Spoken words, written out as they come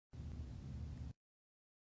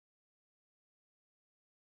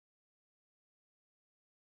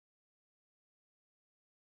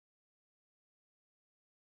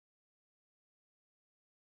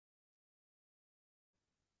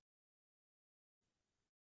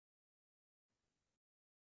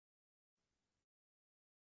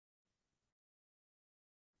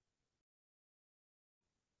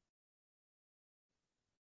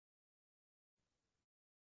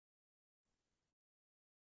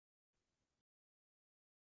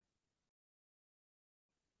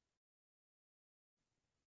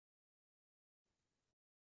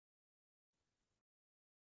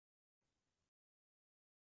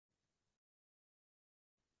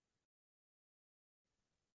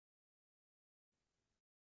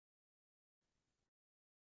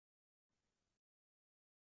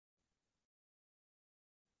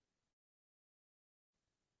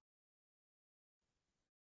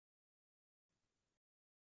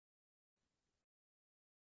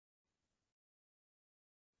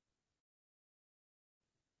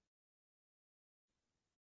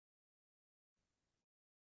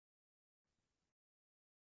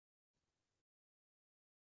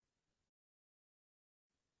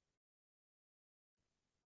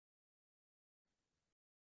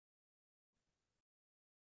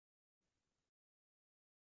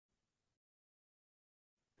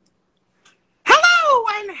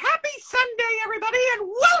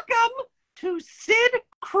to Sid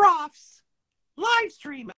Krofft's live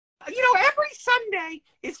stream. You know, every Sunday,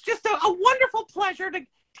 it's just a wonderful pleasure to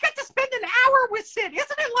get to spend an hour with Sid.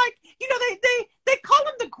 Isn't it like, you know, they call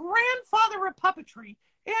him the grandfather of puppetry.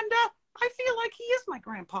 And I feel like he is my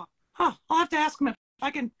grandpa. Huh, I'll have to ask him if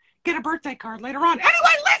I can get a birthday card later on.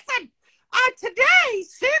 Anyway, listen! Today,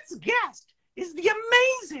 Sid's guest is the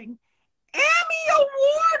amazing Emmy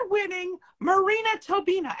Award-winning Marina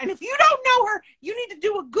Toybina. And if you don't know her, you need to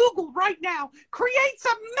do a Google right now. Creates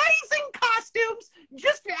amazing costumes,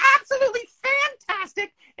 just absolutely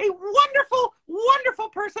fantastic. A wonderful, wonderful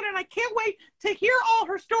person, and I can't wait to hear all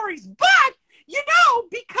her stories. But, you know,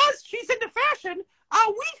 because she's into fashion,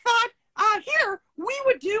 we thought here we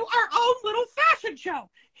would do our own little fashion show.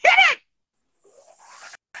 Hit it!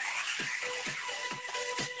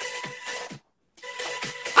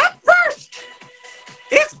 Up first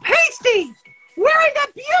is Pasty, wearing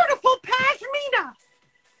a beautiful pashmina.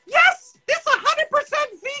 Yes, this 100%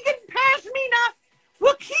 vegan pashmina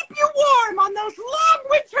will keep you warm on those long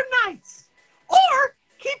winter nights, or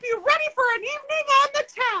keep you ready for an evening on the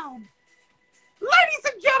town. Ladies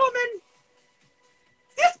and gentlemen,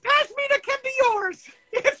 this pashmina can be yours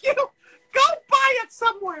if you go buy it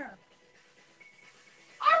somewhere.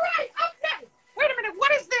 All right, okay. Wait a minute,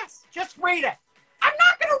 what is this? Just read it. I'm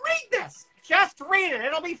not going to read this. Just read it.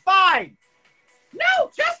 It'll be fine.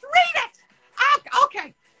 No, just read it.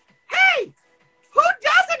 Okay. Hey, who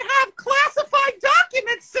doesn't have classified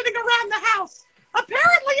documents sitting around the house?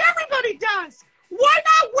 Apparently everybody does. Why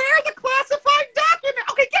not wear the classified document?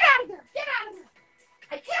 Okay, get out of there. Get out of there.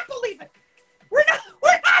 I can't believe it. We're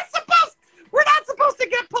not supposed to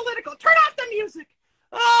get political. Turn off the music.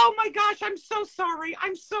 Oh my gosh, I'm so sorry.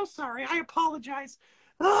 I'm so sorry. I apologize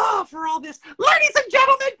for all this. Ladies and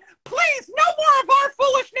gentlemen, please, no more of our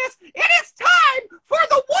foolishness. It is time for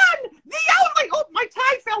the one, the only, oh, my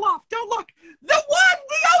tie fell off. Don't look. The one,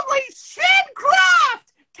 the only, Sid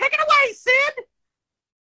Krofft. Take it away, Sid.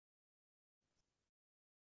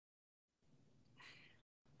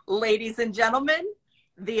 Ladies and gentlemen,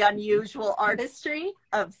 the unusual artistry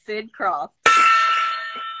of Sid Krofft.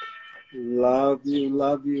 Love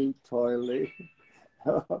you, Toily.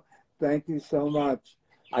 Thank you so much.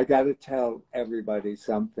 I got to tell everybody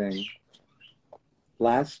something.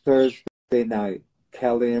 Last Thursday night,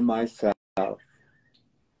 Kelly and myself,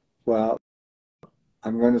 well,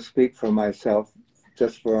 I'm going to speak for myself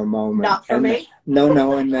just for a moment. Not for me?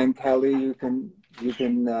 No, and then Kelly, you can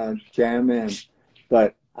jam in.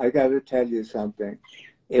 But I got to tell you something.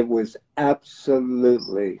 It was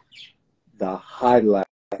absolutely the highlight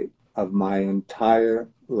of my entire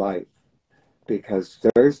life, because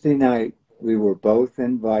Thursday night we were both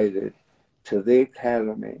invited to the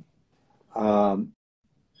Academy, the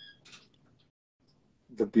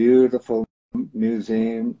beautiful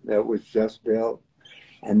museum that was just built,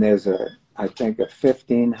 and there's I think a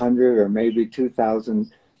 1,500 or maybe 2,000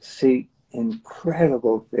 seat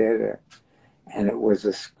incredible theater, and it was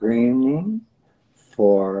a screening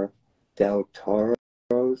for Del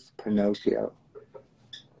Toro's Pinocchio.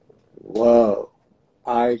 Whoa,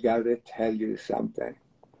 I gotta tell you something.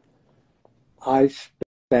 I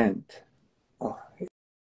spent,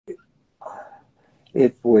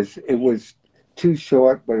 it was too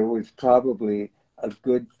short, but it was probably a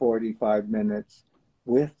good 45 minutes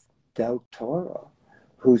with Del Toro,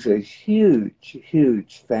 who's a huge,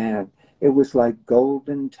 huge fan. It was like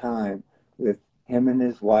golden time with him and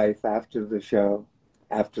his wife after the show,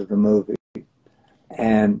 after the movie.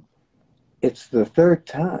 And it's the third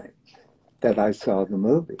time that I saw the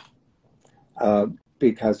movie,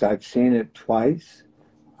 because I've seen it twice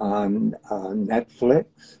on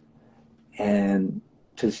Netflix, and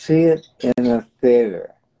to see it in a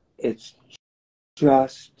theater, it's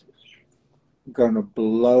just gonna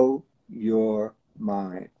blow your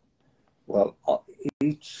mind. Well,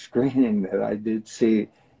 each screening that I did see,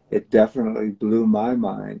 it definitely blew my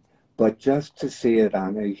mind, but just to see it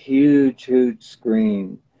on a huge, huge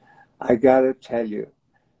screen, I gotta tell you,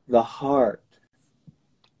 the heart,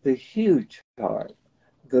 the huge heart,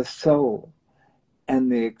 the soul,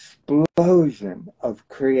 and the explosion of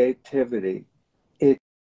creativity, it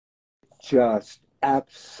just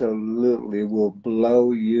absolutely will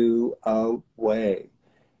blow you away.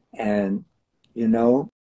 And, you know,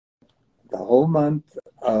 the whole month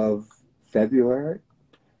of February,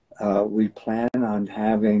 we plan on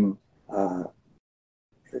having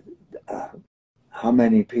how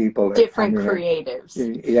many people different creatives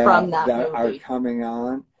from that movie are coming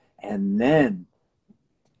on. And then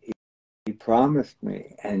he promised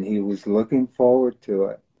me, and he was looking forward to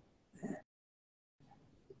it,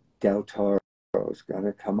 Del Toro is going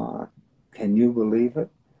to come on. Can you believe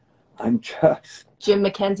it? I'm just... Jim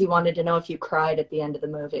McKenzie wanted to know if you cried at the end of the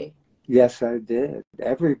movie. Yes, I did.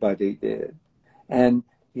 Everybody did. And,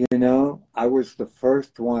 you know, I was the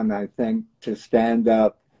first one, I think, to stand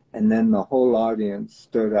up, and then the whole audience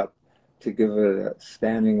stood up to give it a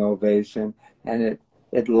standing ovation, and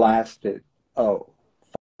it lasted,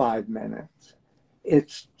 5 minutes.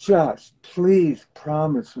 It's just, please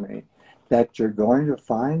promise me that you're going to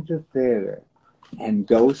find the theater and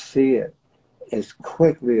go see it as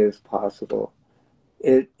quickly as possible.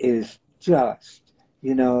 It is just,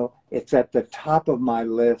 you know, it's at the top of my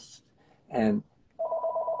list. And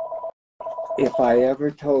if I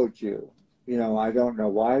ever told you, you know, I don't know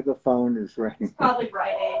why the phone is ringing. It's probably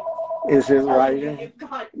Rite Aid. Is it Rite Aid? You've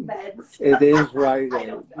got meds. It is Rite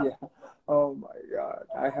Aid. Yeah. Oh my God.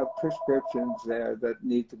 I have prescriptions there that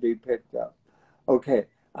need to be picked up. Okay.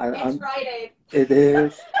 It's Rite Aid. It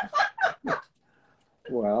is.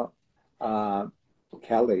 Well,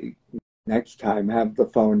 Kelly, next time have the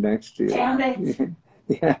phone next to you. Damn it.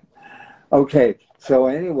 Yeah. Okay. So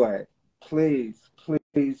anyway, please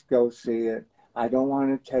go see it. I don't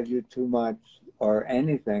want to tell you too much or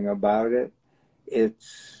anything about it.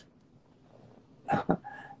 It's,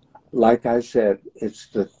 like I said, it's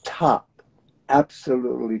the top,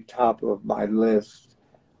 absolutely top of my list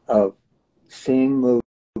of seeing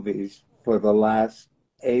movies for the last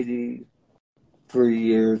 83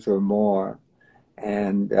 years or more.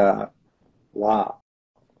 And wow,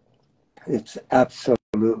 it's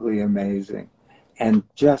absolutely amazing. And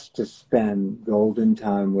just to spend golden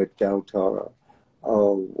time with Del Toro,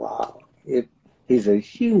 oh wow, he's a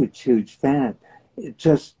huge fan. It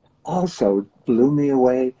just also blew me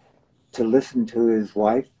away to listen to his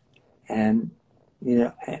wife and, you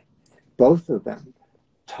know, both of them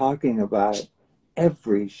talking about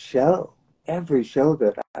every show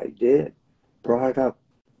that I did, brought up,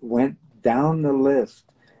 went down the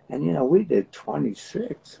list. And, you know, we did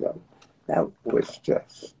 26, so that was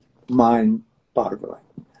just mind-boggling.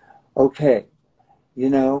 Okay,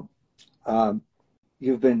 you know,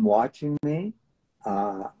 you've been watching me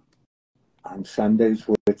on Sundays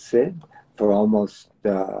with Sid for almost,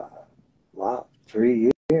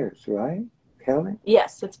 3 years, right, Kelly?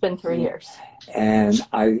 Yes, it's been 3 years. And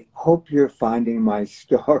I hope you're finding my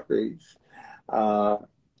stories,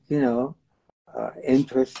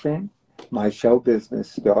 interesting, my show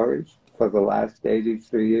business stories for the last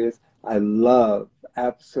 83 years. I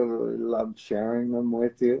absolutely love sharing them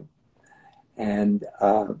with you. And,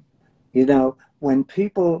 you know, when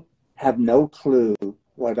people have no clue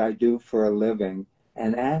what I do for a living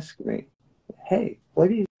and ask me, hey, what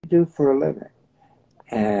do you do for a living?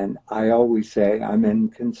 And I always say, I'm in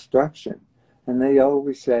construction. And they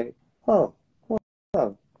always say, oh,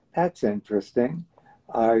 well, that's interesting.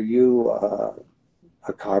 Are you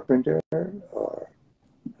a carpenter or,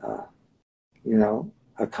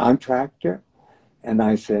 a contractor? And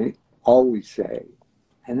I always say,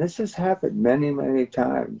 and this has happened many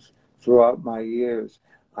times throughout my years,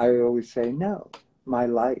 I always say, no, my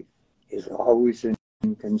life is always in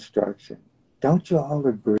construction. Don't you all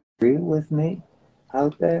agree with me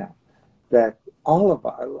out there that all of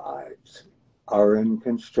our lives are in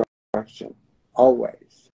construction,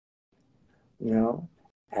 always? You know,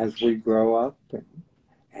 as we grow up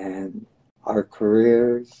and our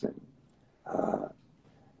careers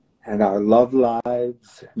and our love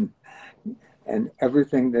lives and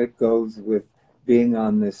everything that goes with being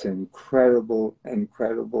on this incredible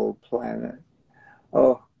planet.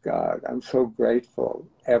 Oh God, I'm so grateful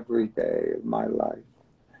every day of my life.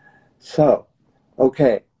 So,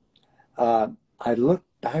 okay, I look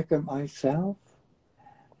back at myself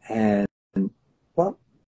and what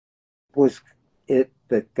was it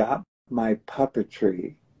that got my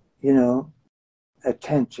puppetry,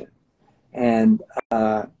 attention? And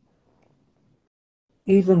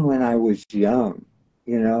even when I was young,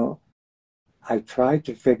 I tried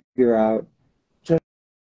to figure out,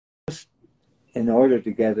 just in order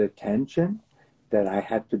to get attention, that I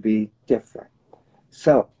had to be different.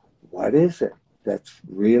 So what is it that's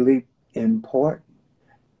really important?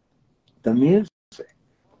 The music,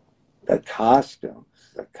 the costumes,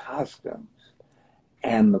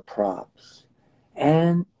 and the props.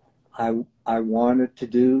 And I wanted to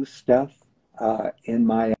do stuff in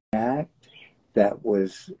my act that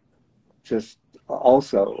was just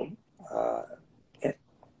also,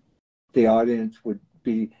 the audience would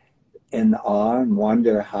be in awe and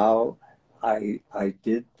wonder how I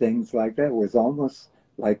did things like that. It was almost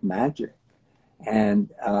like magic. And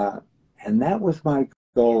that was my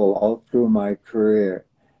goal all through my career.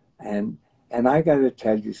 And I got to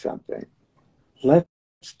tell you something. Let's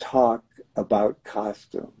talk about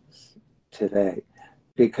costumes today,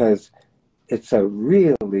 because it's a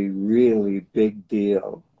really, really big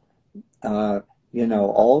deal. You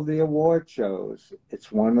know, all the award shows,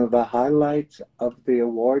 it's one of the highlights of the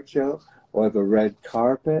award show or the red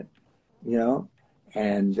carpet, you know,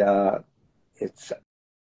 and it's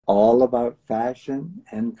all about fashion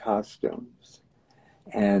and costumes.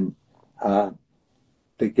 And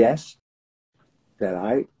the guest that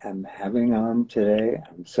I am having on today,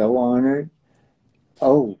 I'm so honored.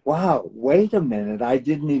 Oh, wow. Wait a minute. I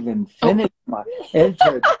didn't even finish my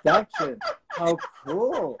introduction. How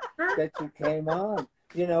cool that you came on.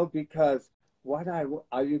 You know, because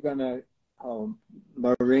are you going to,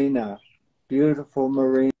 Marina, beautiful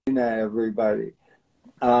Marina, everybody.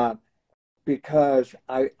 Because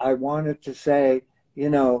I wanted to say, you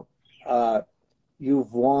know,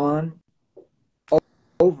 you've won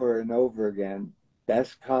over and over again,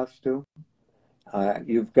 best costume.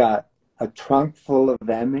 You've got a trunk full of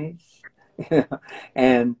Emmys,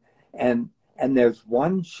 and there's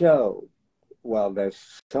one show. Well,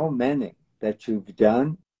 there's so many that you've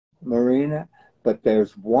done, Marina, but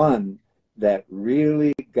there's one that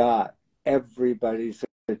really got everybody's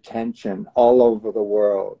attention all over the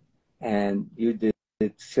world, and you did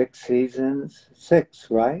 6 seasons,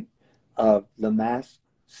 right, of The Masked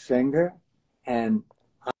Singer, and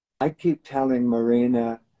I keep telling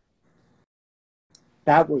Marina,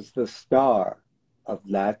 that was the star of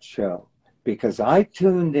that show, because I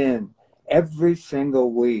tuned in every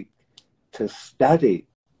single week to study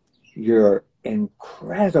your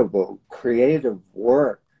incredible creative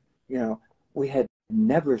work. You know, we had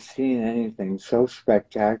never seen anything so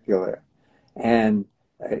spectacular. And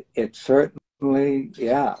it certainly,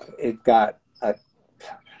 yeah, it got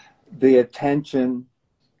the attention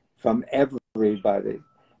from everybody.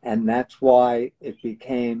 And that's why it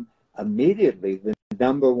became immediately the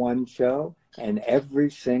 #1 show, and every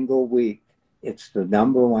single week it's the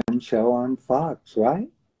 #1 show on Fox, right?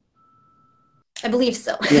 I believe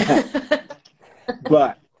so. Yeah.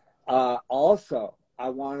 But also, I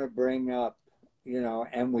want to bring up, you know,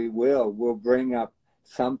 and we'll bring up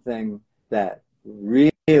something that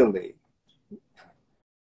really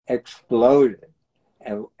exploded,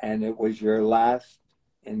 and it was your last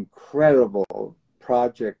incredible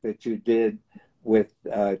project that you did with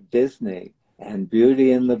Disney and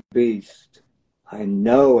Beauty and the Beast. I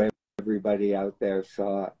know everybody out there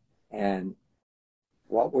saw it. And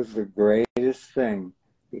what was the greatest thing?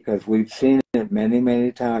 Because we've seen it many,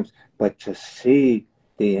 many times, but to see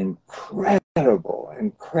the incredible,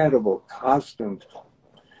 incredible costumes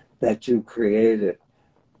that you created,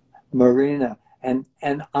 Marina, and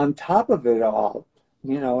on top of it all,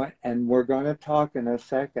 you know, and we're going to talk in a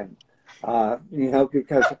second, you know,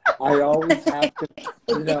 because I always have to,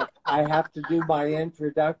 you know, I have to do my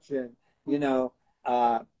introduction, you know.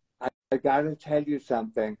 I got to tell you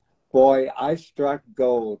something. Boy, I struck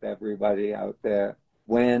gold, everybody out there,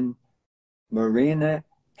 when Marina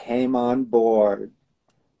came on board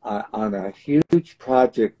on a huge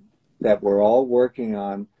project that we're all working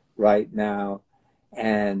on right now.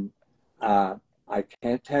 And I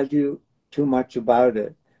can't tell you too much about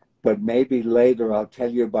it, but maybe later I'll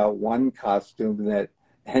tell you about one costume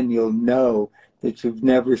and you'll know that you've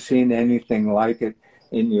never seen anything like it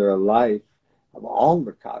in your life, of all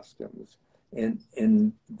the costumes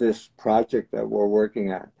in this project that we're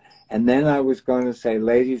working on. And then I was going to say,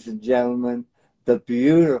 ladies and gentlemen, the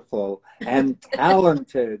beautiful and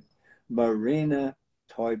talented Marina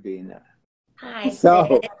Toybina. Hi,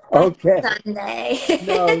 So, Sid. okay. Sunday.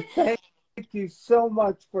 No, thank you so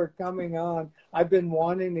much for coming on. I've been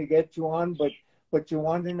wanting to get you on, but you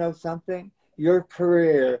want to know something? Your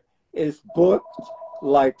career is booked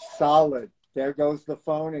like solid. There goes the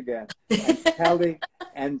phone again.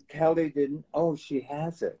 And Kelly didn't. Oh, she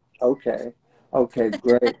has it. Okay,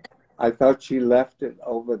 great. I thought she left it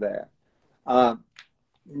over there.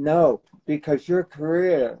 No, because your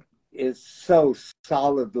career is so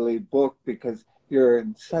solidly booked because you're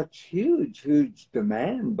in such huge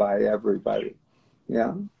demand by everybody.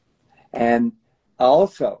 Yeah. And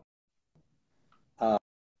also,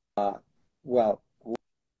 well,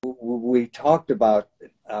 we talked about,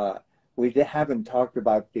 we haven't talked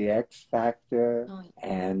about the X Factor,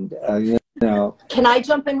 and, you know. Can I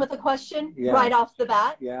jump in with a question right off the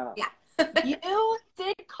bat? Yeah. You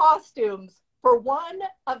did costumes for one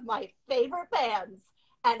of my favorite bands,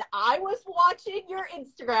 and I was watching your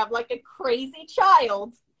Instagram like a crazy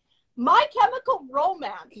child. My Chemical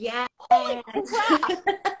Romance. Yeah. Holy crap.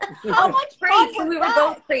 How much fun Crazy. was We were that?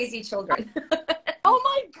 both crazy children. Oh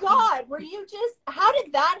my God. Were you just, how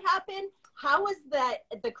did that happen? How was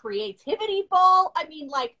the creativity ball? I mean,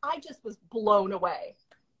 like, I just was blown away.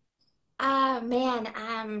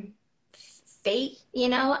 Man, fate, you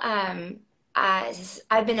know,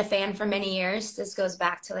 I've been a fan for many years. This goes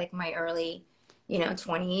back to like my early,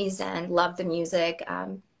 20s and loved the music.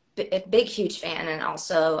 A big, huge fan, and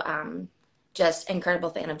also just incredible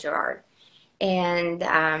fan of Gerard. And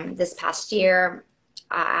this past year,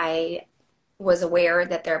 I was aware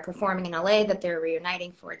that they're performing in LA, that they're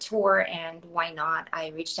reuniting for a tour, and why not? I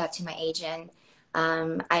reached out to my agent.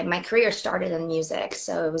 My career started in music,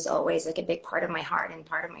 so it was always like a big part of my heart and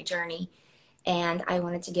part of my journey. And I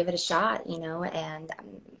wanted to give it a shot, and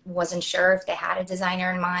wasn't sure if they had a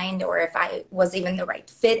designer in mind or if I was even the right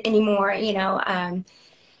fit anymore.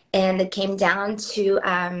 And it came down to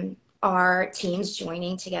our teams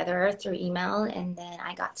joining together through email, and then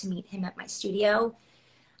I got to meet him at my studio.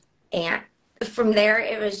 And from there,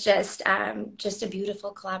 it was just a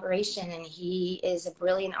beautiful collaboration. And he is a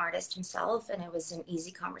brilliant artist himself, and it was an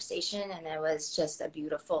easy conversation, and it was just a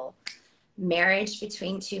beautiful marriage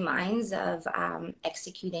between two minds of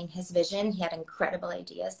executing his vision. He had incredible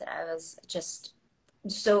ideas that I was just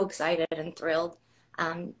so excited and thrilled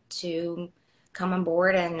to come on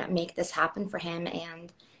board and make this happen for him.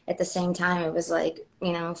 And at the same time, it was like,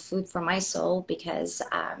 food for my soul, because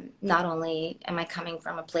not only am I coming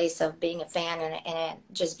from a place of being a fan and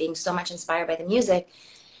just being so much inspired by the music,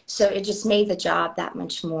 so it just made the job that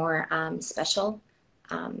much more special.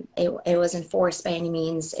 It wasn't forced by any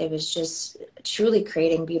means. It was just truly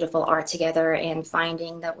creating beautiful art together and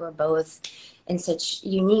finding that we're both in such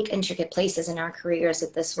unique, intricate places in our careers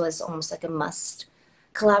that this was almost like a must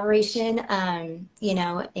collaboration, and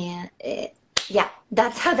yeah,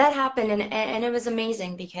 that's how that happened. And it was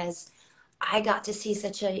amazing because I got to see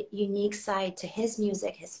such a unique side to his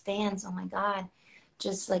music, his fans. Oh my God,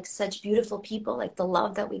 just like such beautiful people, like the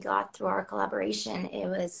love that we got through our collaboration. It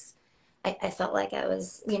was, I felt like I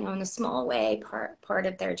was, in a small way, part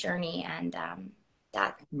of their journey. And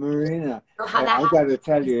that, Marina, how that I got to happened.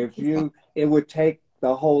 tell you, it would take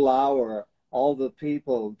the whole hour, all the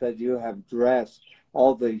people that you have dressed,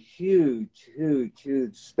 all the huge, huge,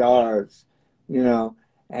 huge stars,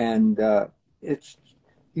 and it's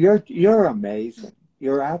you're amazing.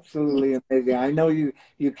 You're absolutely amazing. I know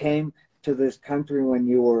you came to this country when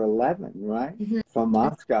you were 11, right? Mm-hmm. From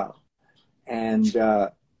Moscow, and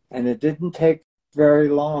it didn't take very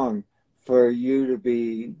long for you to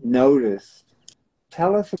be noticed.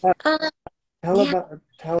 Tell us about Yeah.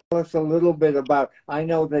 tell us a little bit about. I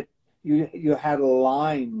know that you had a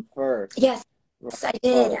line first. Yes, I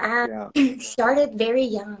did. Yeah. Started very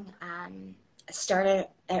young. Started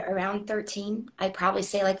at around 13. I'd probably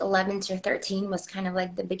say like 11 to 13 was kind of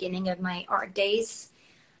like the beginning of my art days.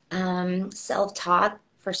 Self-taught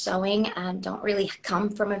for sewing. Don't really come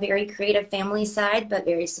from a very creative family side, but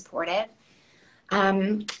very supportive.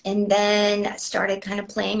 And then started kind of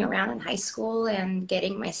playing around in high school and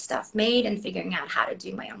getting my stuff made and figuring out how to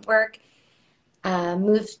do my own work.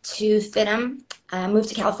 Moved to FITM, moved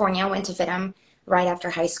to California, went to FITM right after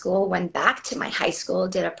high school, went back to my high school,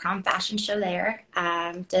 did a prom fashion show there,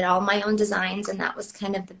 did all my own designs, and that was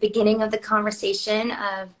kind of the beginning of the conversation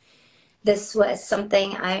of this was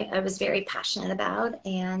something I was very passionate about.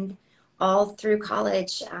 And all through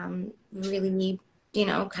college, really,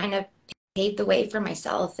 kind of paved the way for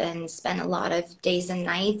myself and spent a lot of days and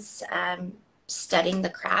nights studying the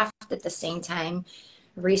craft, at the same time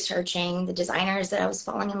researching the designers that I was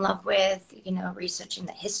falling in love with, researching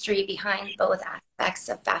the history behind both aspects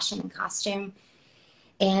of fashion and costume,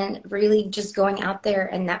 and really just going out there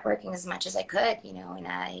and networking as much as I could, and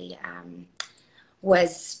I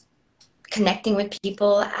was connecting with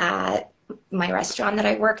people at my restaurant that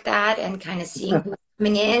I worked at and kind of seeing who was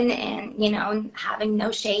coming in and, having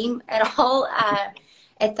no shame at all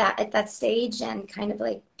at that stage, and kind of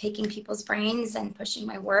like picking people's brains and pushing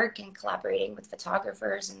my work and collaborating with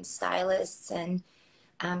photographers and stylists and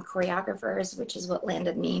choreographers, which is what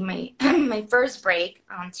landed me my my first break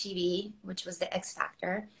on TV, which was the X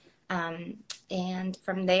Factor. And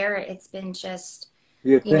from there, it's been just,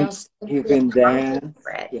 You think you can dance?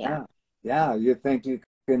 Yeah. Yeah. You think you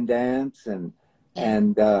can dance and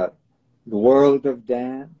Yeah. the world of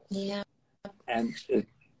dance. Yeah. And it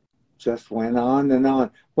just went on and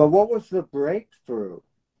on. But what was the breakthrough?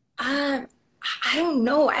 I don't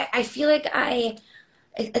know. I feel like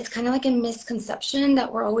it's kind of like a misconception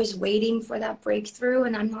that we're always waiting for that breakthrough,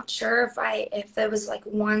 and I'm not sure if there was like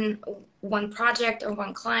one project or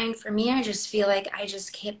one client. For me, I just feel like I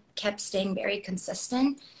just kept staying very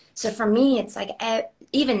consistent. So for me, it's like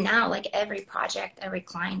even now, like every project, every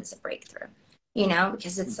client is a breakthrough,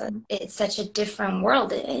 because it's such a different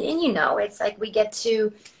world, and it's like we get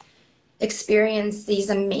to experience these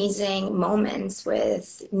amazing moments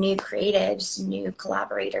with new creatives, new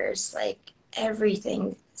collaborators. Like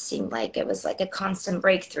everything seemed like it was like a constant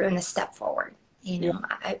breakthrough and a step forward. You know,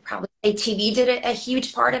 I probably say TV did a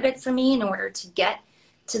huge part of it for me in order to get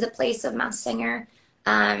to the place of Masked Singer.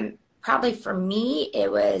 Probably for me,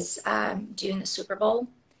 it was doing the Super Bowl.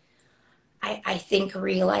 I think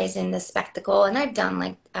realizing the spectacle, and I've done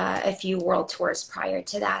like a few world tours prior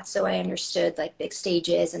to that, so I understood like big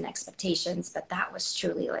stages and expectations, but that was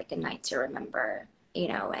truly like a night to remember, you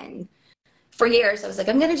know. And for years I was like,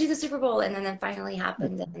 I'm gonna do the Super Bowl, and then it finally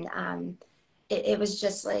happened. And it was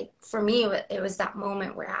just like, for me, it was that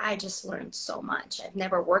moment where I just learned so much. I've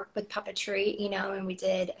never worked with puppetry, you know, and we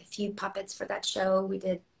did a few puppets for that show. We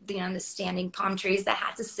did, you know, the standing palm trees that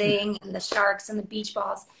had to sing, and the sharks and the beach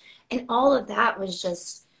balls. And all of that was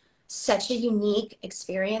just such a unique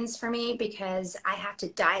experience for me, because I have to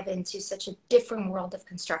dive into such a different world of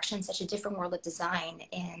construction, such a different world of design,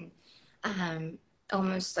 and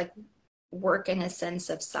almost like work in a sense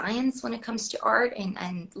of science when it comes to art,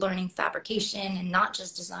 and learning fabrication, and not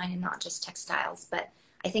just design and not just textiles. But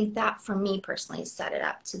I think that for me personally set it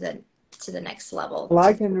up to the next level. Well,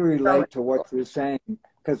 I can relate to what you're saying,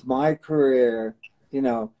 because my career, you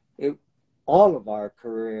know, all of our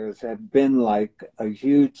careers have been like a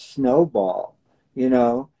huge snowball. You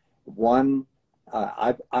know,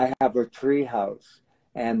 I have a tree house,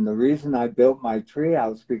 and the reason I built my tree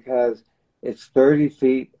house because it's 30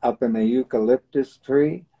 feet up in a eucalyptus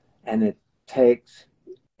tree, and it takes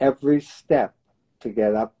every step to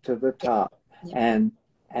get up to the top. And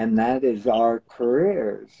that is our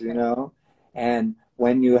careers, you know. And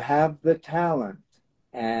when you have the talent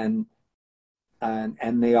and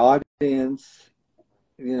the audience,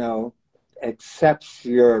 you know, accepts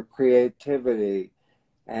your creativity,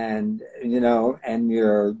 and, you know, and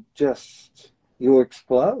you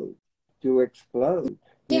explode. You explode.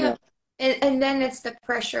 Yeah. You know? And then it's the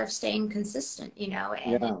pressure of staying consistent, you know.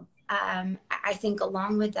 And I think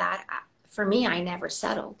along with that, for me, I never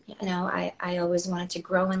settled. You know, I always wanted to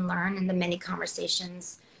grow and learn, and the many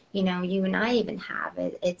conversations, you know, you and I even have.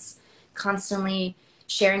 It's constantly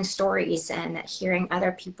sharing stories and hearing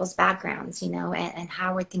other people's backgrounds, you know, and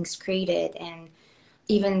how are things created. And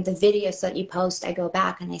even the videos that you post, I go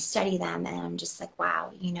back and I study them, and I'm just like,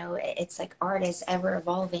 wow, you know, it's like art is ever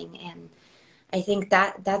evolving. And I think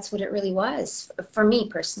that's what it really was for me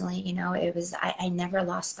personally. You know, it was, I never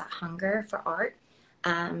lost that hunger for art,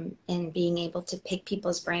 and being able to pick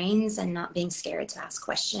people's brains and not being scared to ask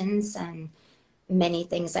questions. And many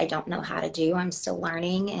things I don't know how to do, I'm still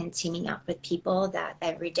learning, and teaming up with people that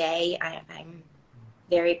every day I'm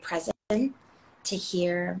very present to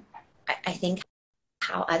hear, I think,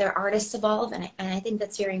 how other artists evolve. And I think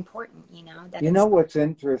that's very important, you know. That you know what's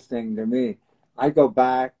interesting to me? I go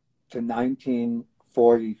back to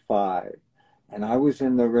 1945, and I was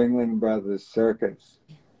in the Ringling Brothers Circus,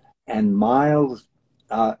 and Miles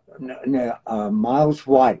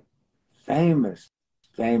White, famous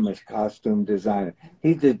costume designer,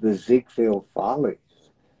 he did the Ziegfeld Follies,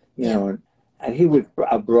 you know, and he was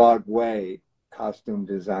a Broadway costume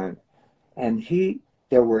designer, and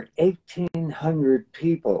there were 1,800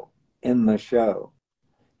 people in the show.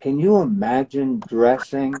 Can you imagine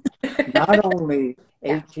dressing not only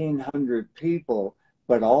 1,800 people,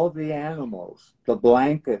 but all the animals, the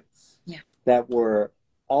blankets that were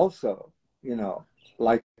also, you know,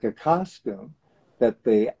 like a costume that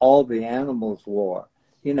all the animals wore.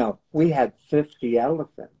 You know, we had 50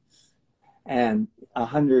 elephants and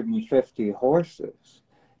 150 horses,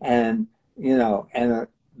 and, you know, and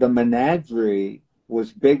the menagerie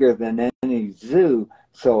was bigger than any zoo.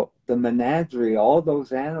 So the menagerie, all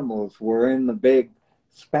those animals were in the big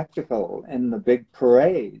spectacle, in the big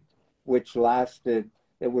parade, which lasted,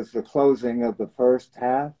 it was the closing of the first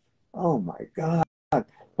half. Oh my God.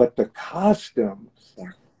 But the costumes,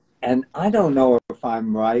 and I don't know if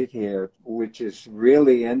I'm right here, which is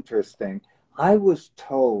really interesting. I was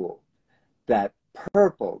told that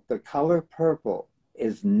purple, the color purple,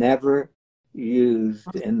 is never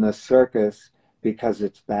used in the circus because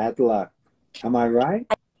it's bad luck. Am I right?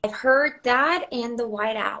 I've heard that, and the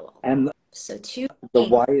white owl. And so two the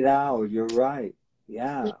things. white owl, you're right.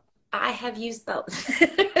 Yeah. I have used both.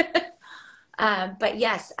 But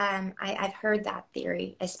yes, I've heard that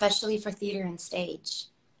theory, especially for theater and stage,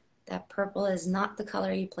 that purple is not the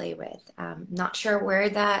color you play with. Not sure where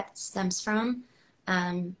that stems from.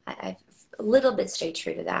 I've a little bit stayed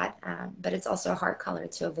true to that, but it's also a hard color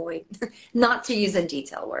to avoid, not to use in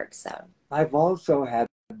detail work. So I've also had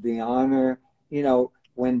the honor, you know,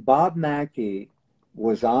 when Bob Mackie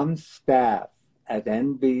was on staff at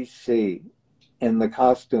NBC in the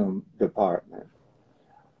costume department.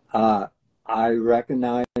 I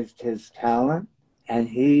recognized his talent, and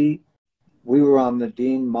we were on the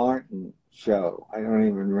Dean Martin show. I don't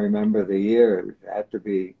even remember the year. It had to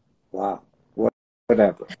be, wow,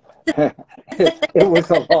 whatever. It was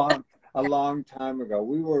a long time ago.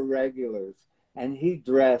 We were regulars, and he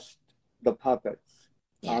dressed the puppets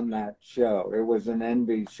on that show. It was an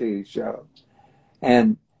NBC show.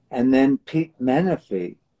 And then Pete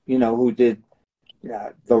Menefee, you know, who did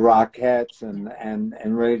the Rockettes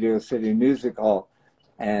and Radio City Music Hall,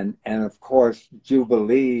 and of course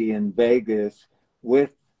Jubilee in Vegas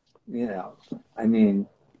with, you know, I mean,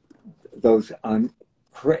 those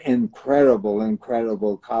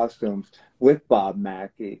incredible costumes with Bob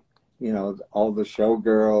Mackie, you know, all the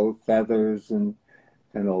showgirl feathers and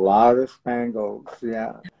a lot of spangles,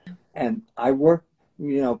 yeah. And I worked,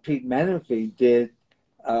 you know, Pete Menefee did,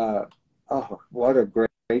 oh, what a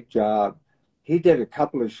great job. He did a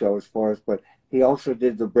couple of shows for us, but he also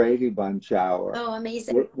did the Brady Bunch Hour. Oh,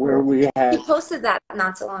 amazing. Where we had... He posted that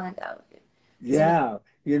not so long ago. Yeah,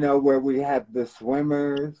 you know, where we had the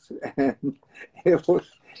swimmers, and it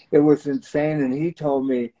was insane. And he told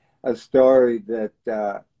me a story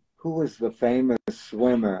that, who was the famous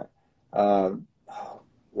swimmer?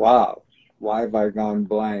 Wow, why have I gone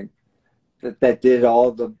blank? That did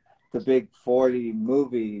all the big 40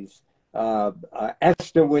 movies.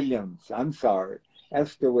 Esther Williams, I'm sorry,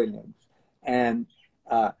 Esther Williams. And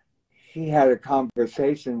he had a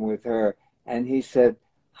conversation with her, and he said,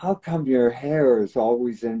 how come your hair is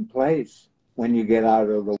always in place when you get out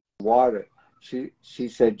of the water? She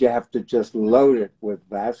said, you have to just load it with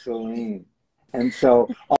Vaseline. And so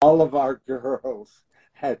all of our girls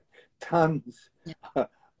had tons,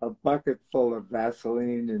 a bucket full of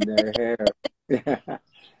Vaseline in their hair.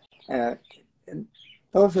 And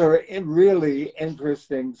those are really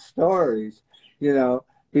interesting stories, you know,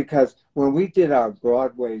 because when we did our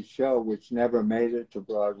Broadway show, which never made it to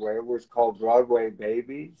Broadway, it was called Broadway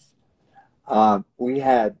Babies. We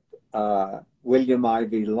had William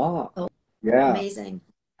Ivy Long, Amazing,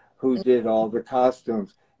 who did all the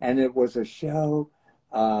costumes. And it was a show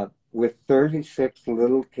with 36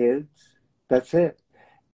 little kids. That's it.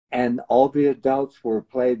 And all the adults were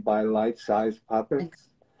played by life-size puppets.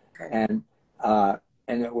 And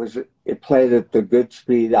it played at the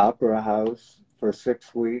Goodspeed Opera House for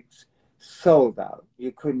 6 weeks, sold out.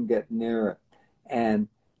 You couldn't get near it. And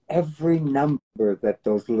every number that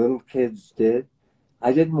those little kids did,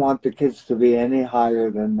 I didn't want the kids to be any higher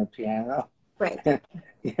than the piano. right?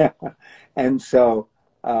 Yeah. And so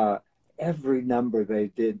every number they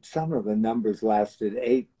did, some of the numbers lasted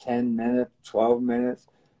 8, 10 minutes, 12 minutes,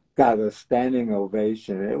 got a standing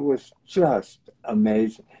ovation. It was just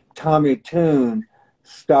amazing. Tommy Tune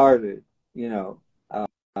started, you know,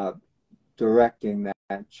 directing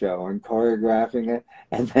that show and choreographing it,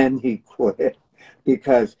 and then he quit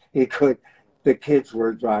because the kids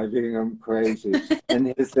were driving him crazy,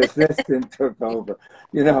 and his assistant took over.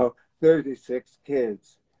 You know, 36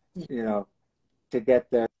 kids, you know, to get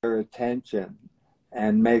their attention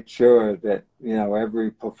and make sure that, you know, every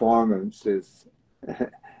performance is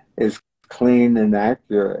clean and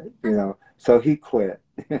accurate, you know. So he quit.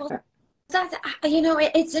 Well, that's, you know,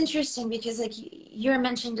 it's interesting because, like, you're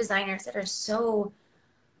mentioning designers that are so,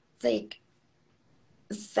 like,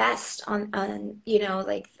 vast on you know,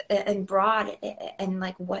 like, and broad and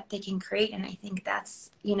like what they can create. And I think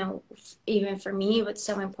that's, you know, even for me, what's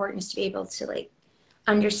so important is to be able to, like,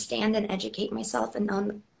 understand and educate myself and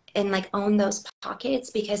own those pockets,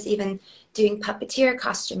 because even doing puppeteer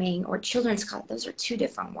costuming or children's those are two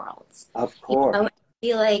different worlds. Of course. You know? I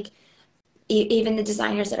feel like even the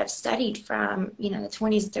designers that I've studied from, you know, the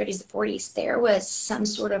 20s, 30s, 40s, there was some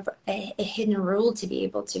sort of a hidden rule to be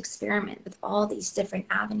able to experiment with all these different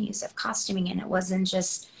avenues of costuming, and it wasn't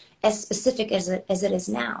just as specific as it is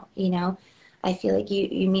now. You know, I feel like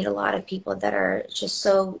you meet a lot of people that are just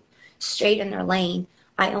so straight in their lane.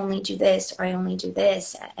 I only do this, or I only do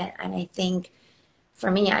this, and I think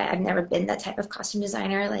for me, I've never been that type of costume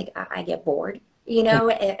designer. Like, I get bored. You know,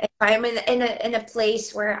 if I'm in a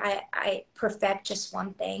place where I perfect just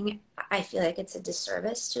one thing, I feel like it's a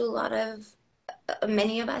disservice to a lot of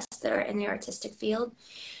many of us that are in the artistic field.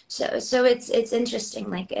 So it's interesting,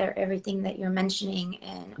 like everything that you're mentioning.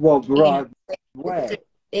 And well, Broadway, you know,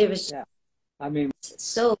 it was, yeah. I mean,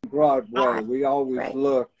 so Broadway, we always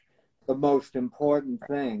look, the most important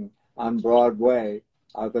thing on Broadway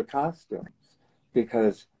are the costumes,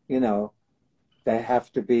 because, you know, they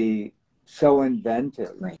have to be so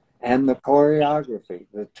inventive, and the choreography,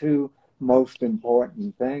 the two most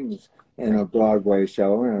important things in a Broadway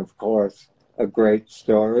show, and of course a great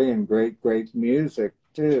story and great music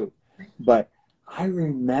too. But I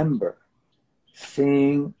remember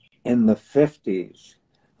seeing in the 50s,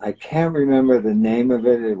 I can't remember the name of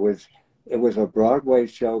it. It was a Broadway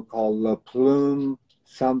show called La Plume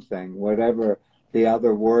something, whatever the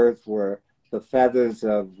other words were, the feathers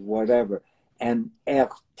of whatever. And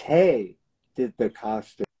Erte did the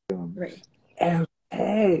costume. Right.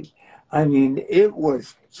 Erte. I mean, it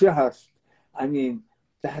was just, I mean,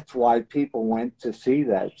 that's why people went to see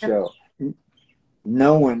that show.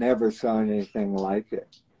 No one ever saw anything like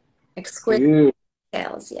it. Exquisite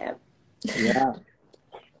details, yeah. Yeah.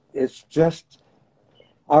 It's just,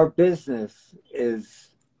 our business is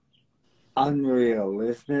unreal,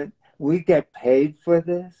 isn't it? We get paid for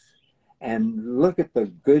this, and look at the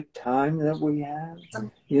good time that we have,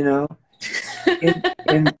 you know,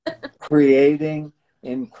 in creating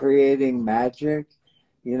magic,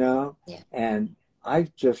 you know. Yeah. And I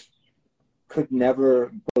just could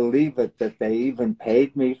never believe it that they even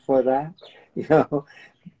paid me for that, you know.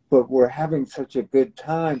 But we're having such a good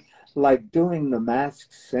time, like doing The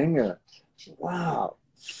Masked Singer. Wow,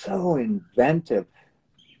 so inventive.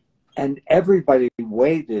 And everybody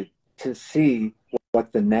waited to see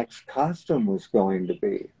what the next costume was going to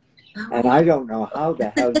be. And I don't know how the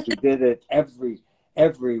hell you did it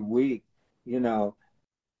every week, you know,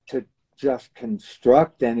 to just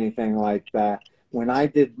construct anything like that. When I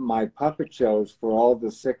did my puppet shows for all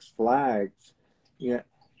the Six Flags, you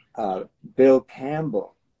know, Bill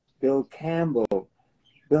Campbell,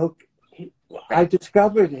 I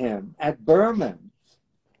discovered him at Berman's.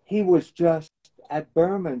 He was just at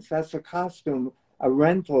Berman's. That's a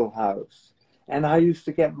rental house. And I used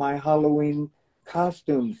to get my Halloween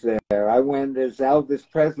costumes there. I went as Elvis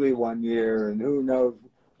Presley one year and who knows,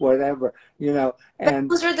 whatever, you know. And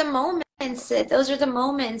those are the moments, Sid. Those are the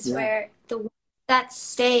moments where the ones that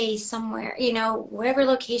stay somewhere, you know, wherever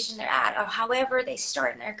location they're at, or however they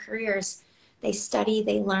start in their careers, they study,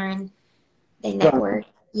 they learn, they network,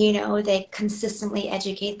 you know, they consistently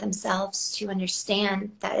educate themselves to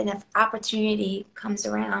understand that if opportunity comes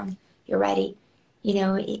around, you're ready. You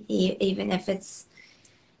know, even if it's,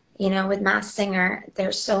 you know, with Masked Singer,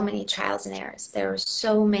 there's so many trials and errors. There were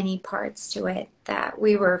so many parts to it that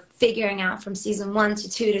we were figuring out from season 1 to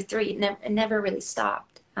 2 to 3. It never really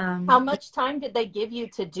stopped. How much time did they give you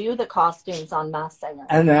to do the costumes on Masked Singer?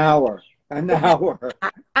 An hour. I know.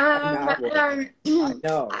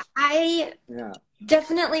 I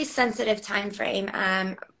definitely sensitive time frame.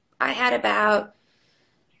 I had about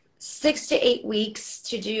 6 to 8 weeks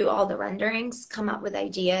to do all the renderings, come up with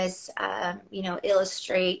ideas, you know,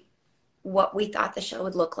 illustrate what we thought the show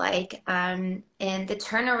would look like. And the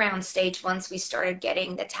turnaround stage, once we started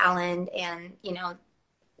getting the talent and, you know,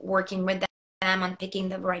 working with them on picking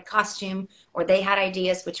the right costume, or they had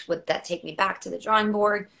ideas, which would that take me back to the drawing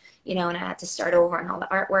board, you know, and I had to start over on all the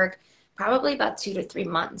artwork, probably about 2 to 3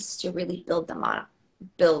 months to really build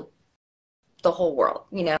the whole world,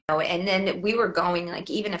 you know. And then we were going,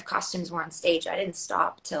 like, even if costumes were on stage, I didn't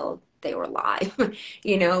stop till they were live.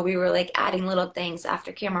 You know, we were like adding little things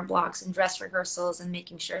after camera blocks and dress rehearsals and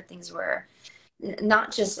making sure things were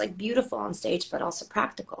not just like beautiful on stage, but also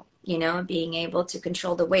practical, you know, being able to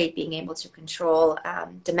control the weight, being able to control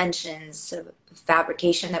dimensions of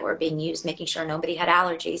fabrication that were being used, making sure nobody had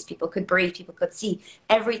allergies, people could breathe, people could see.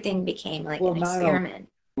 Everything became like an experiment.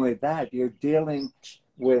 With that, you're dealing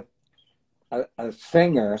with a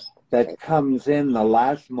singer that comes in the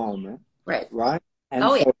last moment, right? And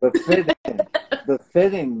the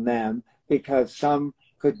fitting them, because some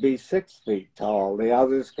could be 6 feet tall, the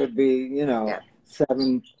others could be, you know,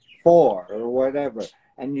 7'4" or whatever,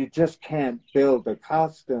 and you just can't build a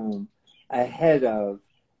costume ahead of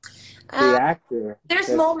the actor. There's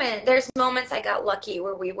moments I got lucky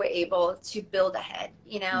where we were able to build ahead,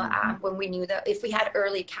 you know, when we knew that if we had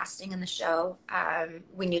early casting in the show,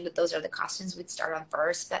 we knew that those are the costumes we'd start on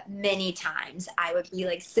first. But many times I would be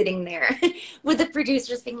like sitting there with the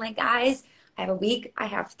producers being like, guys, I have a week, I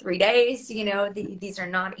have 3 days, you know, these are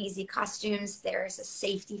not easy costumes. There's a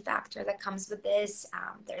safety factor that comes with this.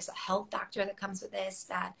 There's a health factor that comes with this,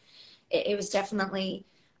 that it was definitely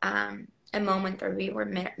a moment where we were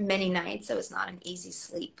many nights. It was not an easy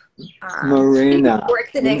sleep. Marina,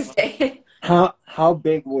 work the next day. How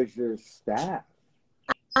big was your staff?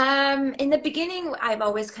 In the beginning, I've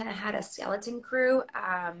always kind of had a skeleton crew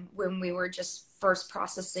when we were just first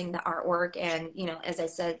processing the artwork. And, you know, as I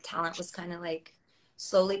said, talent was kind of like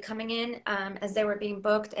slowly coming in as they were being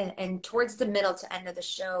booked. And towards the middle to end of the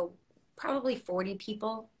show, probably 40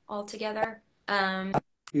 people altogether.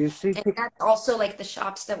 You see, and that's also like the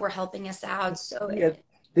shops that were helping us out. So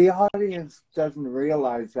the audience doesn't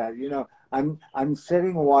realize that, you know, I'm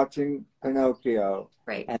sitting watching Pinocchio,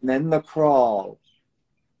 Right. and then The Crawl,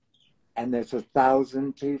 and there's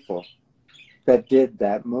 1,000 people that did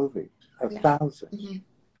that movie. 1,000, Mm-hmm.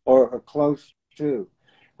 or close to.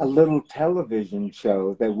 A little television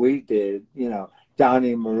show that we did, you know,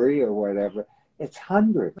 Donnie Marie or whatever. It's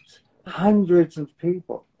hundreds of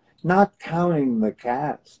people, not counting the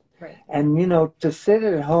cast. Right. And, you know, to sit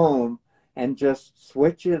at home and just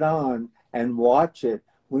switch it on and watch it,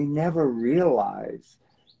 we never realize,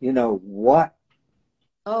 you know, what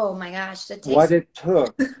Oh my gosh, what it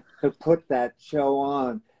took to put that show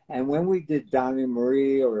on. And when we did Donnie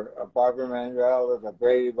Marie or Barbara Mandrell or the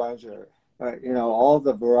Brady Bunch or, you know, all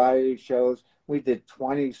the variety shows, we did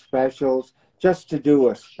 20 specials just to do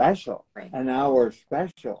a special, Right. an hour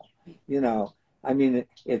special. You know, I mean,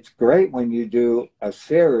 it's great when you do a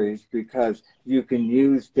series because you can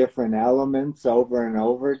use different elements over and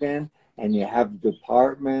over again, and you have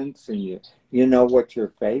departments and you know what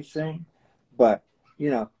you're facing. But, you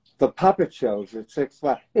know, the puppet shows at Six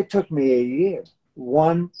Flags, it took me a year,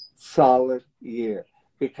 one solid year,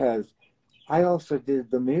 because I also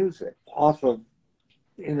did the music off of,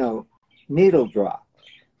 you know, Needle Drop,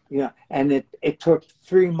 you know, and it took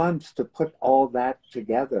 3 months to put all that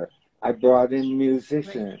together. I brought in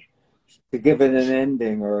musicians to give it an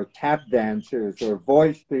ending, or tap dancers or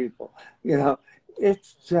voice people, you know,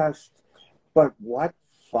 it's just, but what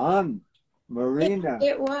fun, Marina.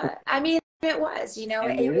 It was. I mean, it was, you know,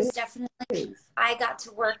 And it was it definitely, is. I got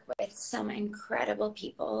to work with some incredible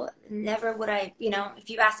people. Never would I, you know, if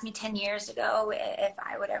you asked me 10 years ago if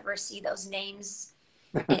I would ever see those names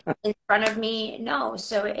in front of me, no.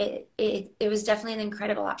 So it was definitely an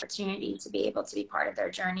incredible opportunity to be able to be part of their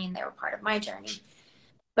journey, and they were part of my journey.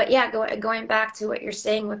 But yeah, going back to what you're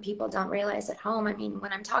saying, what people don't realize at home, I mean,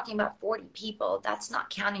 when I'm talking about 40 people, that's not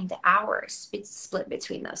counting the hours split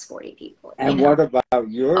between those 40 people, you And know? what about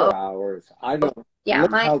your Oh, hours? I don't yeah,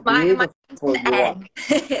 look my how my beautiful you are. end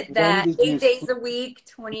When that did you 8 days a week,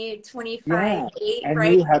 25, Yeah, 8, and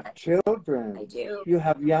right? you have I children. do. You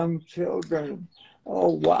have young children.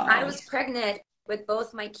 Oh, I wow. was pregnant with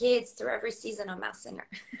both my kids through every season of Masked Singer.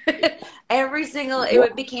 Every single,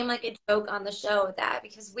 What? became like a joke on the show that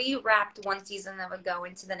because we wrapped one season that would go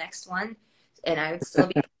into the next one, and I would still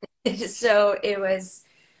be. So it was,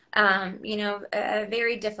 you know, a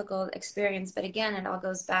very difficult experience. But again, it all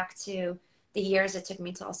goes back to the years it took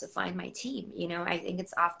me to also find my team. You know, I think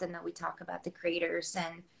it's often that we talk about the creators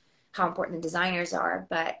and how important the designers are,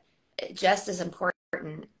 but just as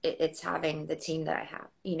important, it's having the team that I have,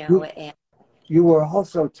 you know, You, and you were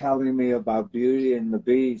also telling me about Beauty and the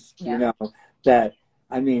Beast, you yeah, know, that,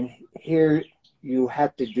 I mean, here you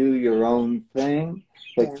had to do your own thing,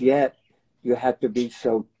 yeah, but yet you had to be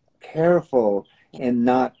so careful in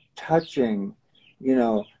not touching, you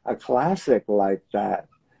know, a classic like that.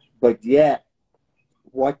 But yet,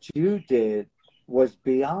 what you did was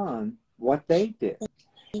beyond what they did.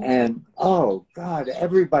 And oh God,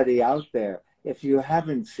 everybody out there, if you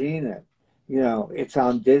haven't seen it, you know, it's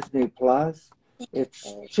on Disney Plus.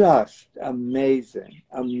 It's just amazing,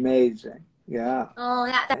 amazing. Yeah. oh,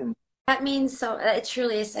 And that means so. It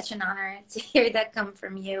truly is such an honor to hear that come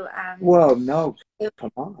from you. well, no, It,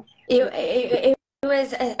 come on. it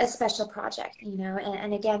was a special project, you know,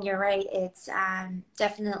 and again, you're right. It's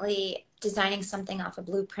definitely designing something off a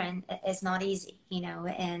blueprint is not easy, you know,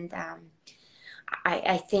 and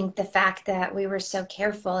I think the fact that we were so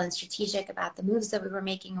careful and strategic about the moves that we were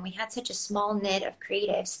making, and we had such a small knit of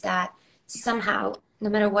creatives that somehow, no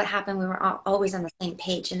matter what happened, we were always on the same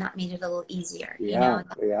page, and that made it a little easier, you Yeah,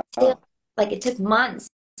 know. yeah. Like it took months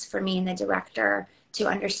for me and the director to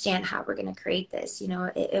understand how we're going to create this. You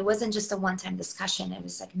know, it wasn't just a one-time discussion. It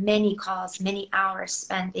was like many calls, many hours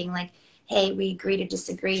spent being like, hey, we agree to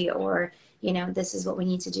disagree, or, you know, this is what we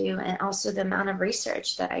need to do. And also the amount of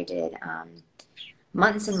research that I did,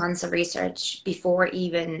 months and months of research before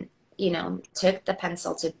even, you know, took the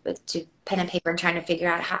pencil to pen and paper and trying to figure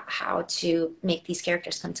out how to make these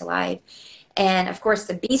characters come to life. And of course,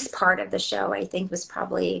 the beast part of the show, I think, was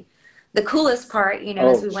probably the coolest part, you know,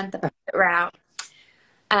 as Oh, we went the route,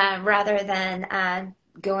 rather than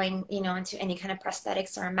going, you know, into any kind of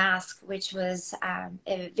prosthetics or a mask, which was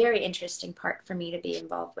a very interesting part for me to be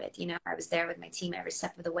involved with. You know, I was there with my team every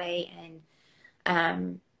step of the way.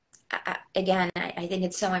 And again, I think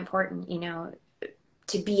it's so important, you know,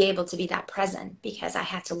 to be able to be that present, because I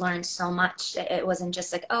had to learn so much. It wasn't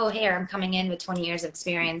just like, oh, here, I'm coming in with 20 years of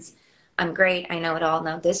experience. I'm great. I know it all.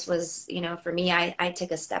 No, this was, you know, for me, I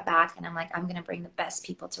took a step back and I'm like, I'm going to bring the best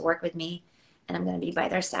people to work with me, and I'm going to be by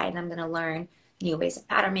their side, and I'm going to learn new ways of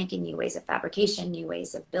pattern making, new ways of fabrication, new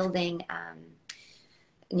ways of building,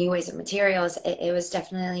 new ways of materials. It was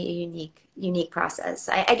definitely a unique process.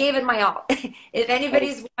 I gave it my all. If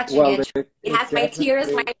anybody's watching it has my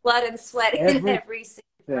tears, my blood and sweat in every single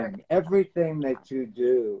part. Everything that you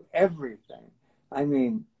do, everything. I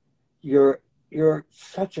mean, you're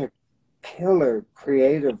such a killer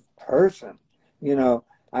creative person. You know,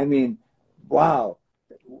 I mean, wow.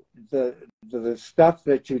 The stuff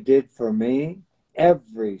that you did for me,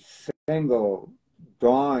 every single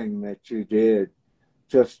drawing that you did,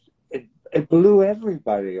 just it blew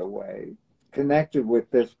everybody away connected with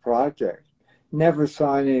this project. Never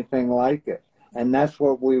saw anything like it. And that's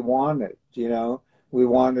what we wanted, you know. We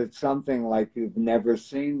wanted something like you've never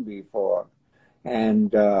seen before.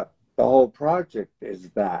 And the whole project is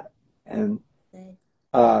that. And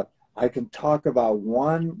I can talk about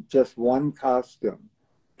just one costume.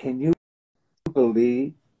 Can you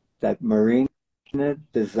believe that Marina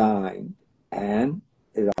designed, and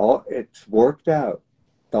it's worked out?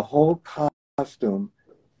 The whole costume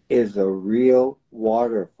is a real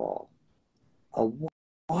waterfall. A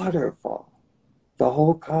waterfall. The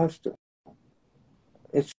whole costume.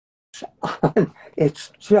 It's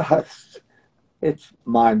it's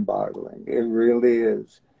mind-boggling. It really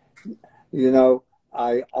is. You know,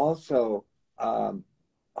 I also, oh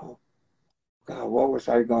God, what was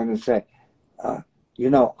I going to say? You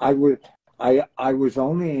know, I was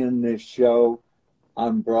only in this show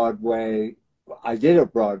on Broadway. I did a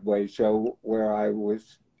Broadway show where I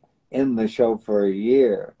was in the show for a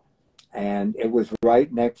year, and it was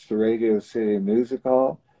right next to Radio City Music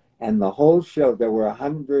Hall. And the whole show, there were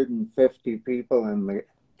 150 people in the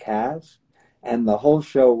cast, and the whole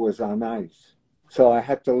show was on ice. So I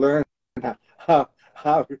had to learn how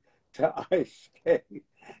to ice skate.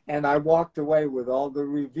 And I walked away with all the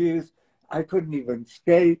reviews. I couldn't even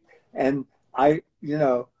skate. And you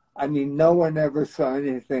know, I mean, no one ever saw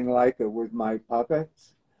anything like it with my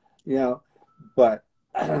puppets, you know. But,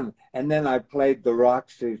 and then I played the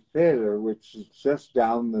Roxy Theater, which is just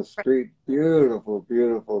down the street. Beautiful,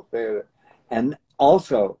 beautiful theater. And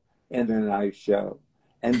also in an ice show.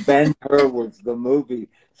 And Ben-Hur was the movie.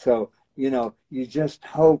 So, you know, you just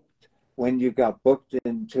hoped when you got booked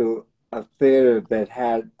into a theater that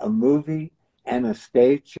had a movie and a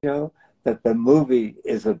stage show, that the movie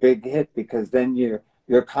is a big hit, because then your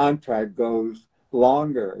contract goes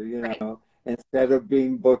longer, you know. Instead of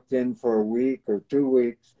being booked in for a week or 2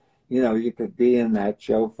 weeks, you know, you could be in that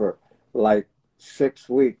show for like 6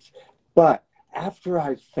 weeks. But after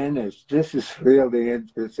I finished, this is really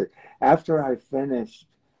interesting. After I finished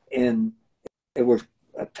it was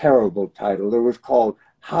a terrible title. It was called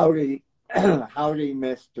Howdy, Howdy,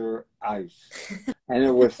 Mr. Ice. And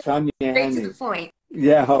it was Sonia Henney. To the point.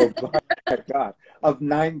 Yeah, oh my God, of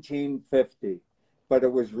 1950. But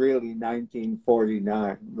it was really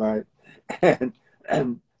 1949, right?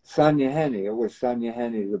 And Sonia Henney, it was Sonia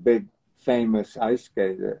Henney, the big famous ice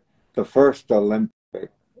skater, the first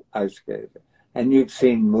Olympic ice skater. And you've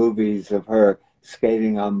seen movies of her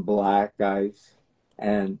skating on black ice.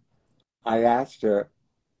 And I asked her,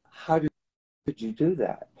 how did you do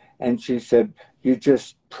that? And she said, you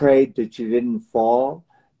just prayed that you didn't fall,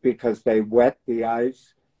 because they wet the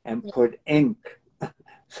ice and put ink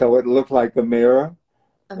so it looked like a mirror.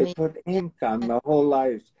 They put ink on the whole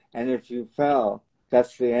ice. And if you fell,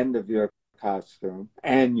 that's the end of your costume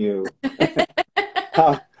and you.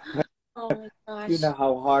 Oh my gosh. You know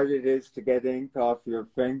how hard it is to get ink off your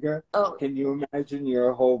finger? Oh. Can you imagine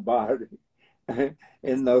your whole body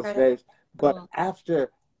in those days? But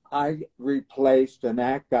after I replaced, an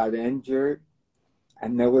act got injured,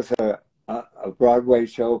 and there was a Broadway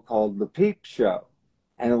show called The Peep Show.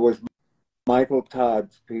 And it was Michael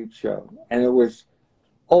Todd's Peep Show. And it was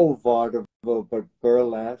old vaudeville, but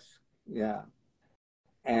burlesque, yeah.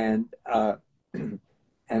 And and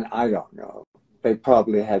I don't know, they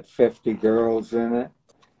probably had 50 girls in it.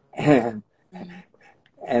 And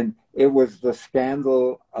it was the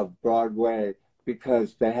scandal of Broadway,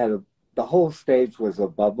 because they had the whole stage was a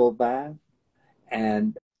bubble bath,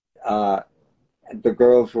 and the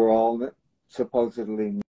girls were all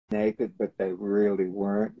supposedly naked, but they really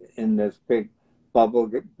weren't, in this big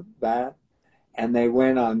bubble bath. And they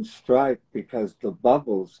went on strike because the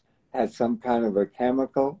bubbles had some kind of a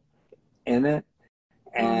chemical in it,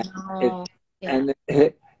 and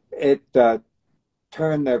it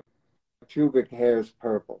turned their pubic hairs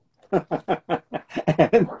purple.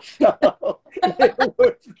 And so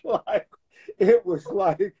it was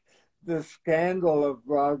like the scandal of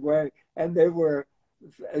Broadway, and they were,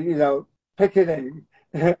 you know, picketing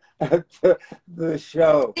at the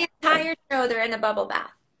show. The entire show, they're in a bubble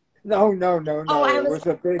bath. No. Oh, I was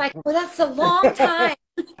a big... like, well, that's a long time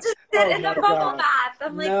to sit in a bubble bath.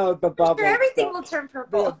 I'm like, no, the I'm bubbles sure everything don't. will turn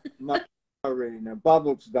purple. Marina,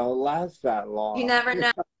 bubbles don't last that long. You never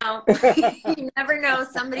know. You never know.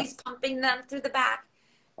 Somebody's pumping them through the back.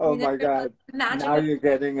 Oh You my never know God. the magic Now of- you're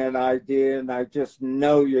getting an idea, and I just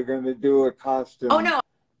know you're going to do a costume. Oh no,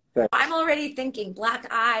 that, I'm already thinking black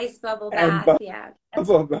eyes, bubble and bath. Yeah.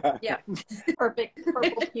 bubble bath. Yeah. Perfect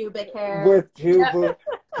purple pubic hair. With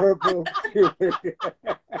purple pubic.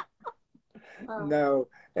 Oh. No.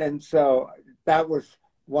 And so that was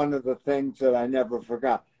one of the things that I never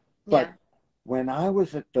forgot. But Yeah. when I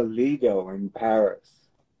was at the Lido in Paris,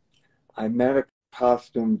 I met a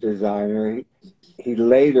costume designer. He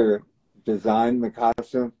later designed the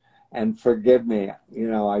costume, and forgive me, you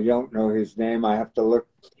know, I don't know his name. I have to look.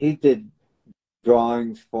 He did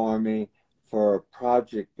drawings for me for a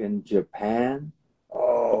project in Japan.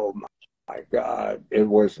 Oh my God. It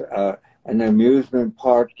was an amusement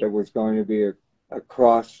park that was going to be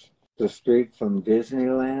across the street from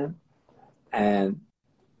Disneyland. And,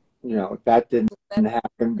 you know, that didn't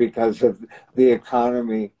happen because of the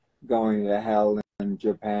economy going to hell in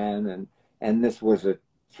Japan. And this was a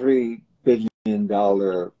 $3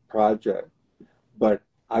 billion project. But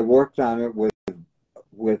I worked on it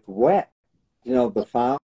with wet, you know, the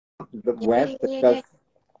wet that does,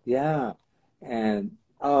 yeah. And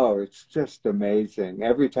oh, it's just amazing.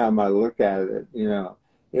 Every time I look at it, you know,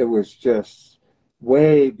 it was just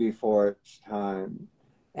way before its time.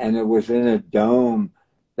 And it was in a dome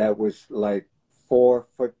that was like 4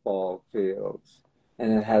 football fields.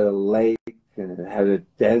 And it had a lake, and it had a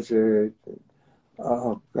desert. And,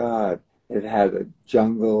 oh God, it had a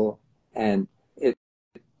jungle, and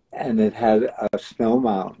it had a snow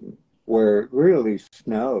mountain where it really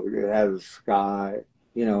snowed. It had a sky,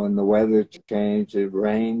 you know, and the weather changed. It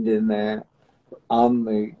rained in there on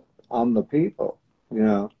the people, you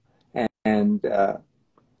know, and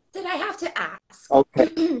Did I have to ask?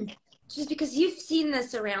 okay. Just because you've seen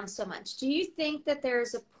this around so much, do you think that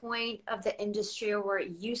there's a point of the industry where it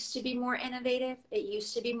used to be more innovative, it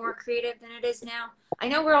used to be more creative than it is now? I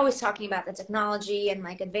know we're always talking about the technology and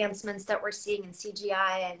like advancements that we're seeing in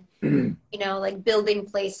CGI and, you know, like building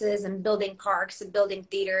places and building parks and building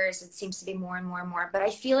theaters. It seems to be more and more and more. But I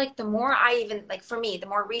feel like the more I even, like for me, the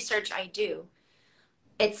more research I do,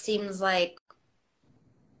 it seems like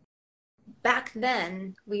back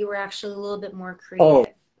then we were actually a little bit more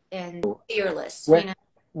creative and fearless, you know?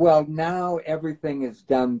 Well, now everything is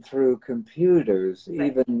done through computers,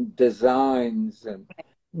 Right. even designs. And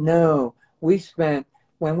no, we spent,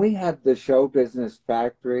 when we had the show business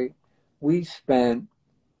factory,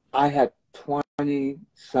 I had 20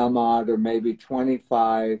 some odd or maybe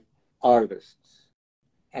 25 artists.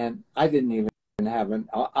 And I didn't even have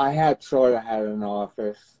I had sort of had an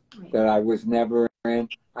office that I was never in.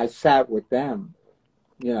 I sat with them,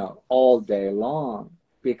 you know, all day long,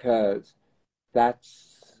 because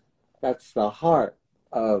that's the heart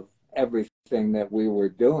of everything that we were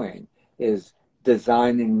doing, is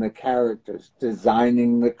designing the characters,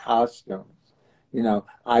 designing the costumes. You know,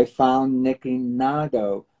 I found Nicky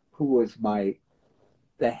Nato, who was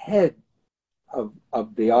the head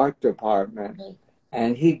of the art department,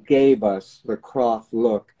 and he gave us the Krofft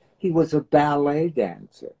look. He was a ballet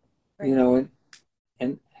dancer, you know,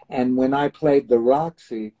 and when I played the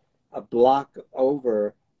Roxy, a block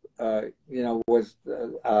over, you know, was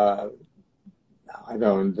I don't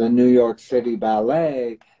know, the New York City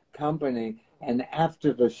Ballet Company. And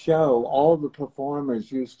after the show, all the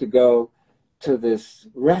performers used to go to this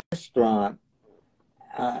restaurant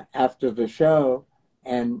after the show,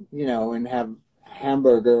 and, you know, and have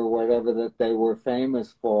hamburger or whatever that they were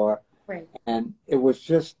famous for. Right. And it was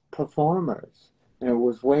just performers. And it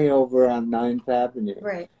was way over on 9th Avenue.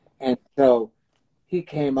 Right. And so he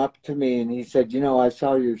came up to me and he said, you know, I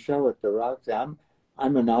saw your show at the Roxy. I'm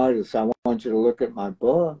an artist. I want you to look at my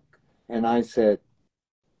book. And I said,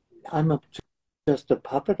 I'm just a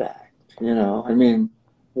puppet act, you know. I mean,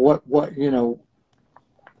 what, you know,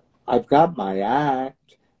 I've got my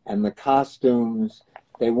act, and the costumes,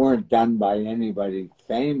 they weren't done by anybody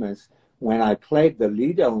famous. When I played the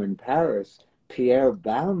Lido in Paris, Pierre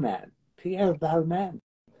Balmain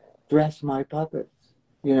dressed my puppets,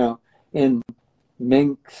 you know, in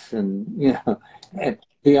minks, and, you know, and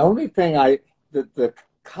the only thing the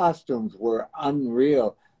costumes were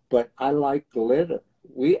unreal, but I like glitter.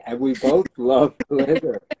 We both love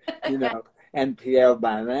glitter, you know, and Pierre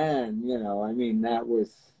Balmain, you know, I mean, that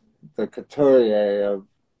was the couturier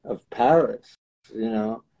of Paris, you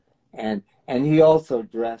know, and he also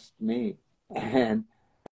dressed me, and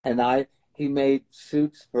he made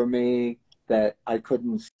suits for me that I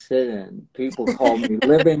couldn't sit in. People call me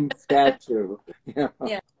living statue. You know?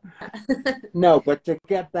 Yeah. No, but to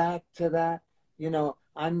get back to that,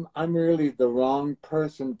 I'm really the wrong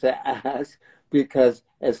person to ask, because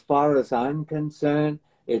as far as I'm concerned,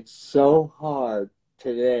 it's so hard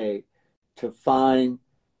today to find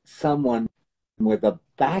someone with a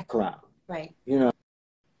background. Right.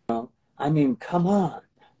 I mean, come on,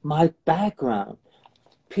 my background.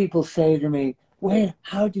 People say to me,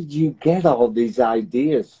 how did you get all these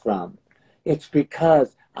ideas from? It's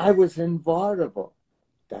because I was in vaudeville.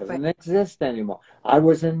 Doesn't exist anymore. I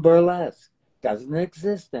was in burlesque. Doesn't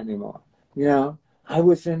exist anymore. I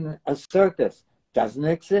was in a circus. Doesn't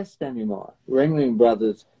exist anymore. Ringling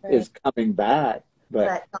Brothers is coming back,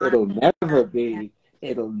 but it'll never be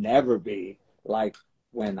like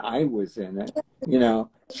when I was in it,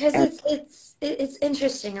 Because it's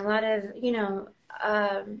interesting. A lot of,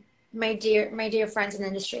 my dear friends in the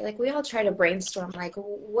industry, like we all try to brainstorm, like,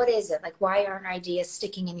 what is it? Like, why aren't ideas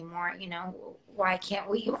sticking anymore? Why can't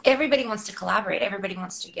we? Everybody wants to collaborate. Everybody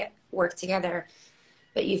wants to work together,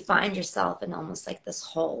 but you find yourself in almost like this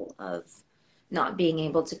hole of not being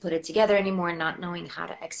able to put it together anymore, not knowing how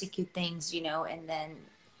to execute things, and then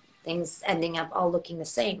things ending up all looking the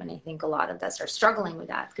same. And I think a lot of us are struggling with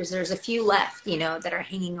that, because there's a few left, that are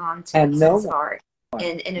hanging on to and no art.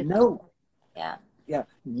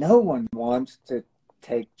 No one wants to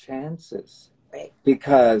take chances, right?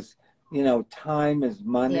 Because time is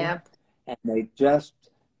money. Yep. And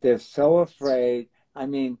they're so afraid. I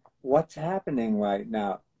mean, what's happening right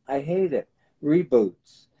now? I hate it.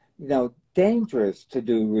 Reboots. Dangerous to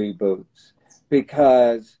do reboots,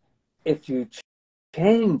 because if you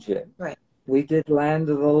change it, right? We did Land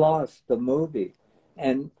of the Lost, the movie,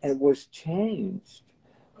 and it was changed,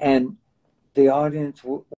 and the audience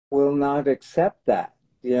will not accept that,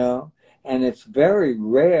 and it's very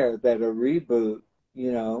rare that a reboot,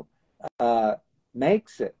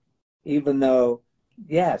 makes it, even though,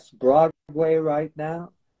 yes, Broadway right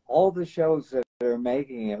now, all the shows that are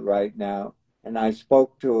making it right now, and I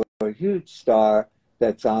spoke to a huge star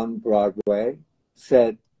that's on Broadway,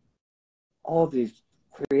 said all these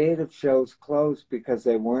creative shows closed because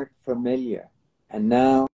they weren't familiar. And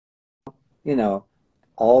now,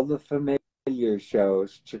 all the familiar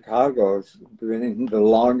shows, Chicago's been the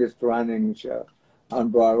longest running show on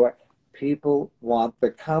Broadway. People want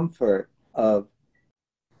the comfort of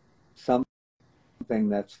something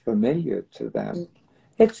that's familiar to them.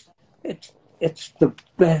 It's the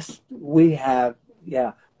best we have.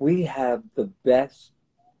 Yeah, we have the best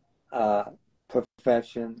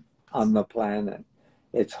profession on the planet.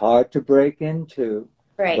 It's hard to break into,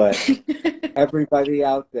 right? But everybody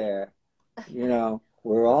out there,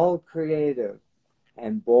 we're all creative,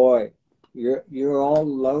 and boy, you're all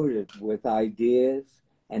loaded with ideas,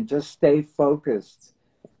 and just stay focused.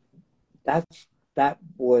 That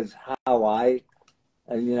was how I,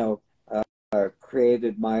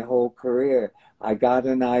 created my whole career. I got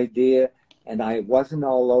an idea, and I wasn't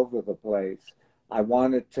all over the place. I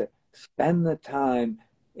wanted to spend the time.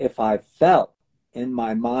 If I felt in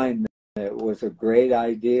my mind that it was a great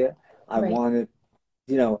idea, I wanted,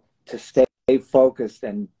 to stay focused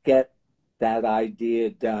and get that idea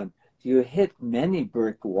done. You hit many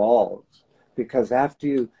brick walls, because after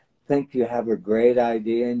you think you have a great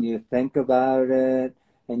idea and you think about it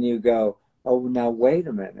and you go, oh, now wait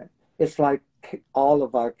a minute. It's like all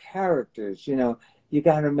of our characters, you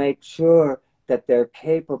got to make sure that they're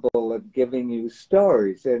capable of giving you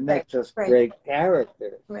stories. They're not just great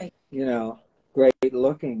characters, great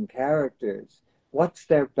looking characters. What's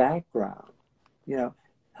their background?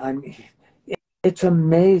 I mean, it's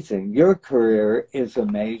amazing. Your career is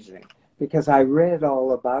amazing, because I read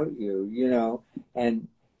all about you, and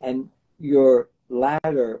your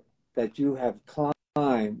ladder that you have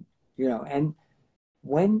climbed, and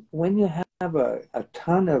when you have a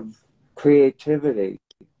ton of creativity,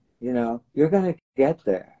 you're going to get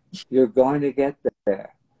there. You're going to get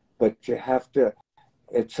there, but you have to.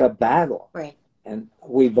 It's a battle, right? And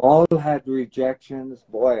we've all had rejections.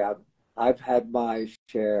 Boy, I've had my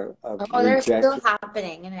share of rejections. They're still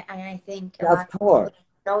happening, and I think a lot of people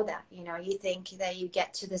know that. You think that you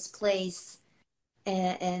get to this place,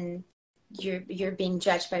 and you're being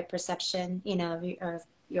judged by perception, of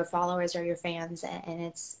your followers or your fans, and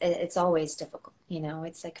it's always difficult.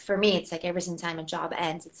 It's like, for me, it's like every single time a job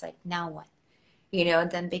ends, it's like, now what?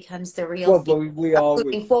 Then becomes the real we always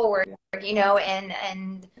moving forward,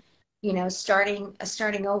 and you know, starting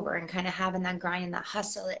over and kind of having that grind and that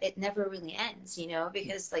hustle, it never really ends, you know,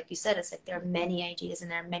 because like you said, it's like there are many ideas and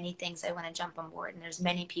there are many things I want to jump on board, and there's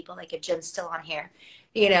many people like if Jim's still on here,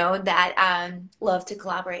 you know, that love to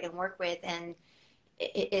collaborate and work with, and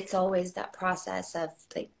it's always that process of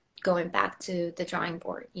like going back to the drawing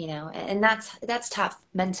board, you know, and that's tough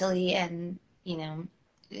mentally, and you know.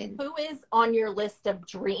 Who is on your list of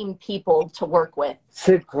dream people to work with?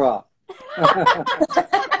 Sid Krofft.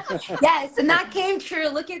 Yes, and that came true.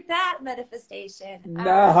 Look at that manifestation.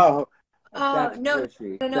 No. Oh, no,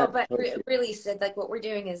 pushy. no, That's but pushy. really, Sid, like what we're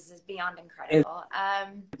doing is beyond incredible.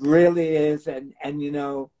 It really is. And you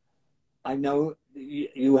know, I know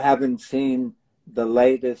you haven't seen the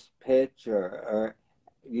latest pitch, or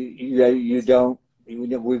you don't,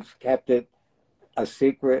 we've kept it a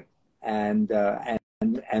secret. And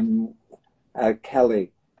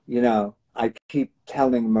Kelly, you know, I keep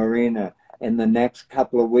telling Marina in the next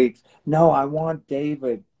couple of weeks, no, I want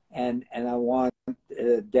David and I want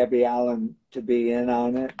Debbie Allen to be in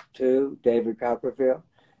on it too, David Copperfield.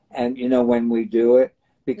 And you know, when we do it,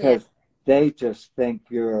 because they just think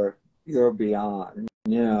you're beyond,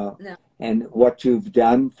 you know, and what you've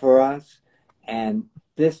done for us. And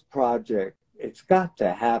this project, it's got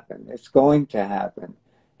to happen. It's going to happen.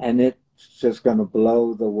 And it's just going to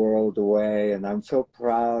blow the world away. And I'm so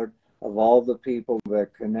proud of all the people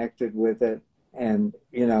that connected with it. And,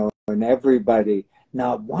 you know, and everybody,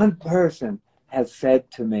 not one person has said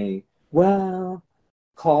to me, well,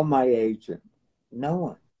 call my agent. No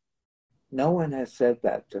one. No one has said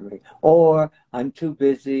that to me. Or I'm too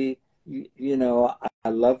busy, you know, I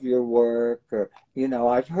love your work. Or, you know,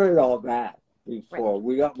 I've heard all that before.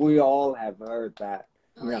 Right. We all have heard that.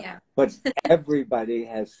 Oh, you know? Yeah. But everybody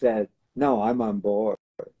has said, no, I'm on board.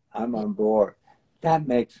 I'm on board. That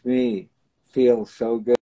makes me feel so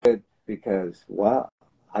good because, wow,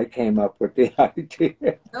 I came up with the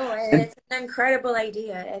idea. Oh, it's an incredible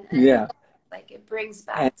idea. And yeah. Like it brings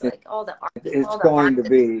back to like all the art. It's all the going to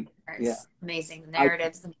be amazing. The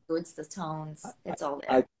narratives, the moods, the tones. It's all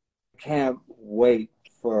there. I can't wait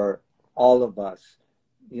for all of us,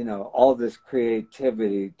 you know, all this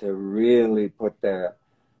creativity to really put their,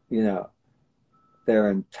 you know,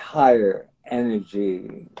 their entire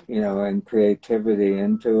energy, you know, and creativity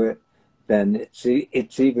into it. Then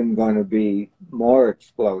it's even going to be more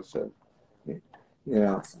explosive, you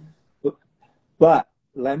know. Awesome. But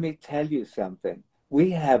let me tell you something.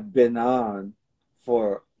 We have been on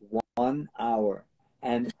for 1 hour,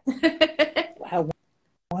 and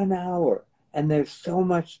 1 hour, and there's so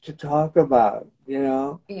much to talk about, you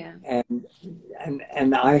know. Yeah.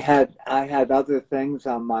 And I had other things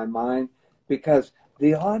on my mind, because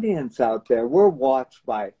the audience out there, we're watched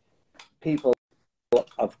by people,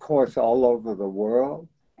 of course, all over the world,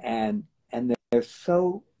 and they're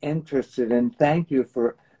so interested. And thank you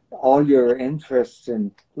for all your interest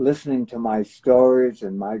in listening to my stories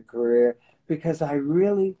and my career, because I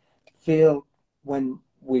really feel when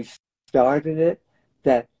we started it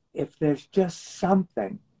that if there's just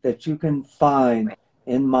something that you can find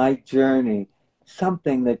in my journey,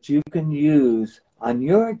 something that you can use on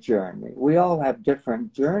your journey. We all have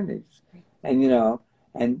different journeys. And, you know,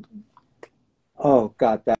 and, oh,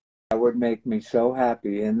 God, that would make me so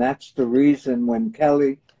happy. And that's the reason when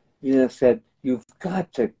Kelly, you know, said, you've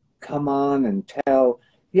got to come on and tell,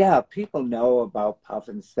 yeah, people know about Puff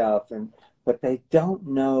and stuff, but they don't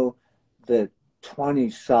know the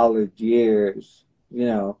 20 solid years, you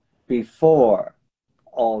know, before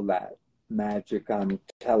all that magic on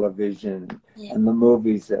television and the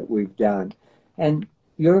movies that we've done. And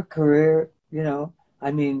your career, you know,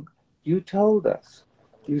 I mean, you told us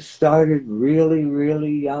you started really,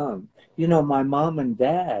 really young. You know, my mom and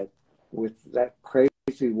dad, with that crazy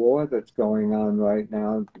war that's going on right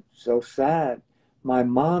now, so sad. My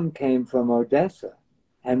mom came from Odessa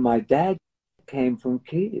and my dad came from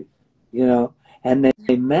Kyiv, you know, and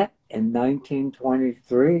they met in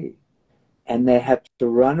 1923. And they had to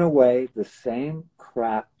run away, the same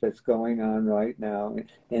crap that's going on right now,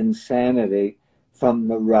 insanity, from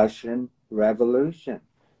the Russian Revolution,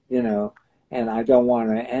 you know. And I don't want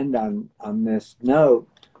to end on this note,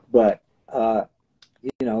 but,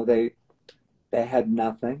 you know, they had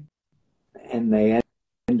nothing, and they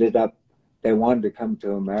ended up, they wanted to come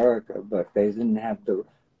to America, but they didn't have the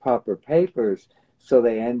proper papers, so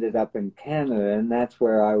they ended up in Canada, and that's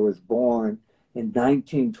where I was born in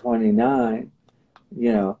 1929,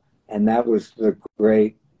 you know, and that was the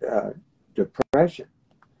Great Depression,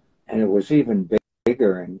 and it was even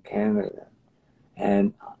bigger in Canada.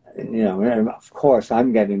 And, you know, and of course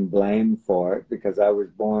I'm getting blamed for it because I was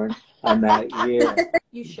born on that year.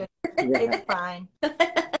 You should. Yeah. It's fine.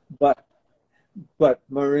 But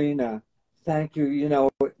Marina, thank you. You know,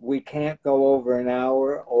 we can't go over an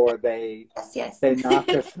hour, or they Yes. knock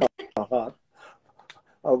us off,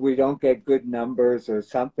 or we don't get good numbers or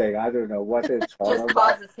something. I don't know what it's all Just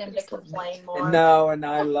about. causes him to complain more. No, and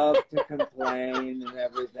I love to complain and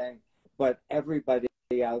everything. But everybody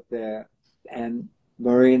out there, and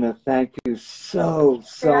Marina, thank you so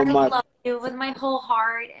I much. love you with my whole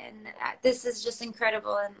heart, and this is just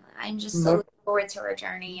incredible, and I'm just so looking forward to our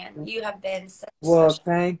journey, and you have been such Well,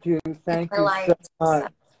 thank you so life.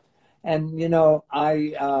 much. And you know,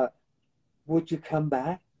 would you come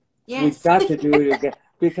back? Yes. We've got to do it again,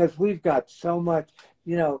 because we've got so much,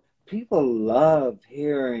 you know, people love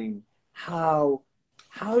hearing how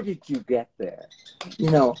did you get there?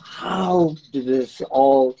 You know, how did this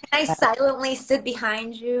all I silently sit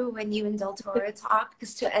behind you when you and Del Toro talk,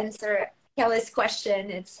 because to answer Kelly's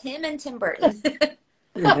question, it's him and Tim Burton.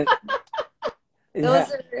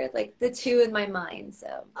 Those are like the two in my mind.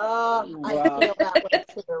 So I feel that way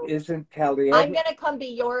too. Isn't Kelly? I'm gonna come be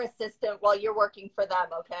your assistant while you're working for them,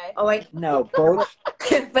 okay? Oh, no, both.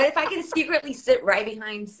 But if I can secretly sit right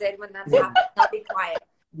behind Sid when that's happening, I'll be quiet.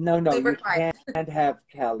 No, you quiet. can't have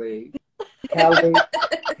Kelly.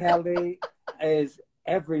 Kelly is,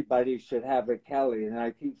 everybody should have a Kelly, and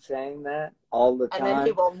I keep saying that all the time. And then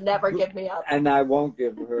he will never give me up. And I won't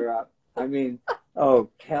give her up. I mean, oh,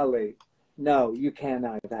 Kelly. No, you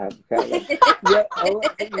cannot have Kelly. Yeah,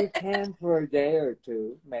 you can for a day or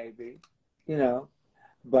two, maybe, you know,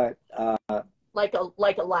 but like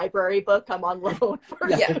a library book, I'm on loan for.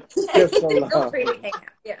 Yeah. Just so long. Feel free to hang out.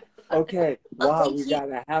 Yeah. Okay. Wow, we got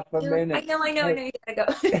a half a minute. I know. You gotta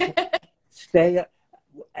go. Stay.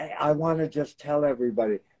 I want to just tell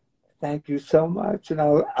everybody, thank you so much, and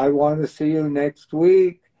I want to see you next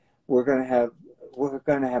week. We're gonna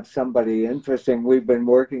have somebody interesting. We've been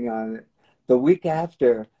working on it. The week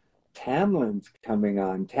after, Tamlin's coming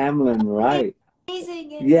on. Tamlin Wright.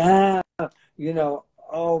 Amazing. Yeah. You know,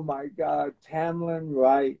 oh my God, Tamlin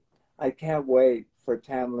Wright. I can't wait for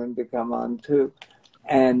Tamlin to come on too.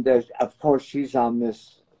 And of course, she's on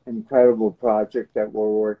this incredible project that we're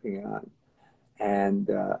working on. And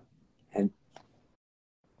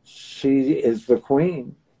she is the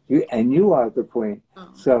queen. You are the queen. Oh,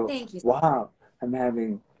 so, thank you. Wow, I'm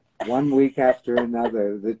having one week after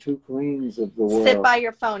another, the two queens of the world. Sit by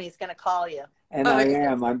your phone. He's going to call you. And I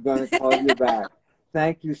am. I'm going to call you back.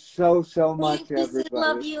 Thank you so much, everybody.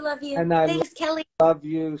 Love you. And I Thanks, Kelly. love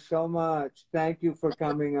you so much. Thank you for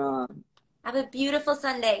coming on. Have a beautiful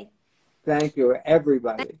Sunday. Thank you,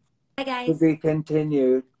 everybody. Bye, guys. To be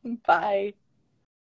continued. Bye.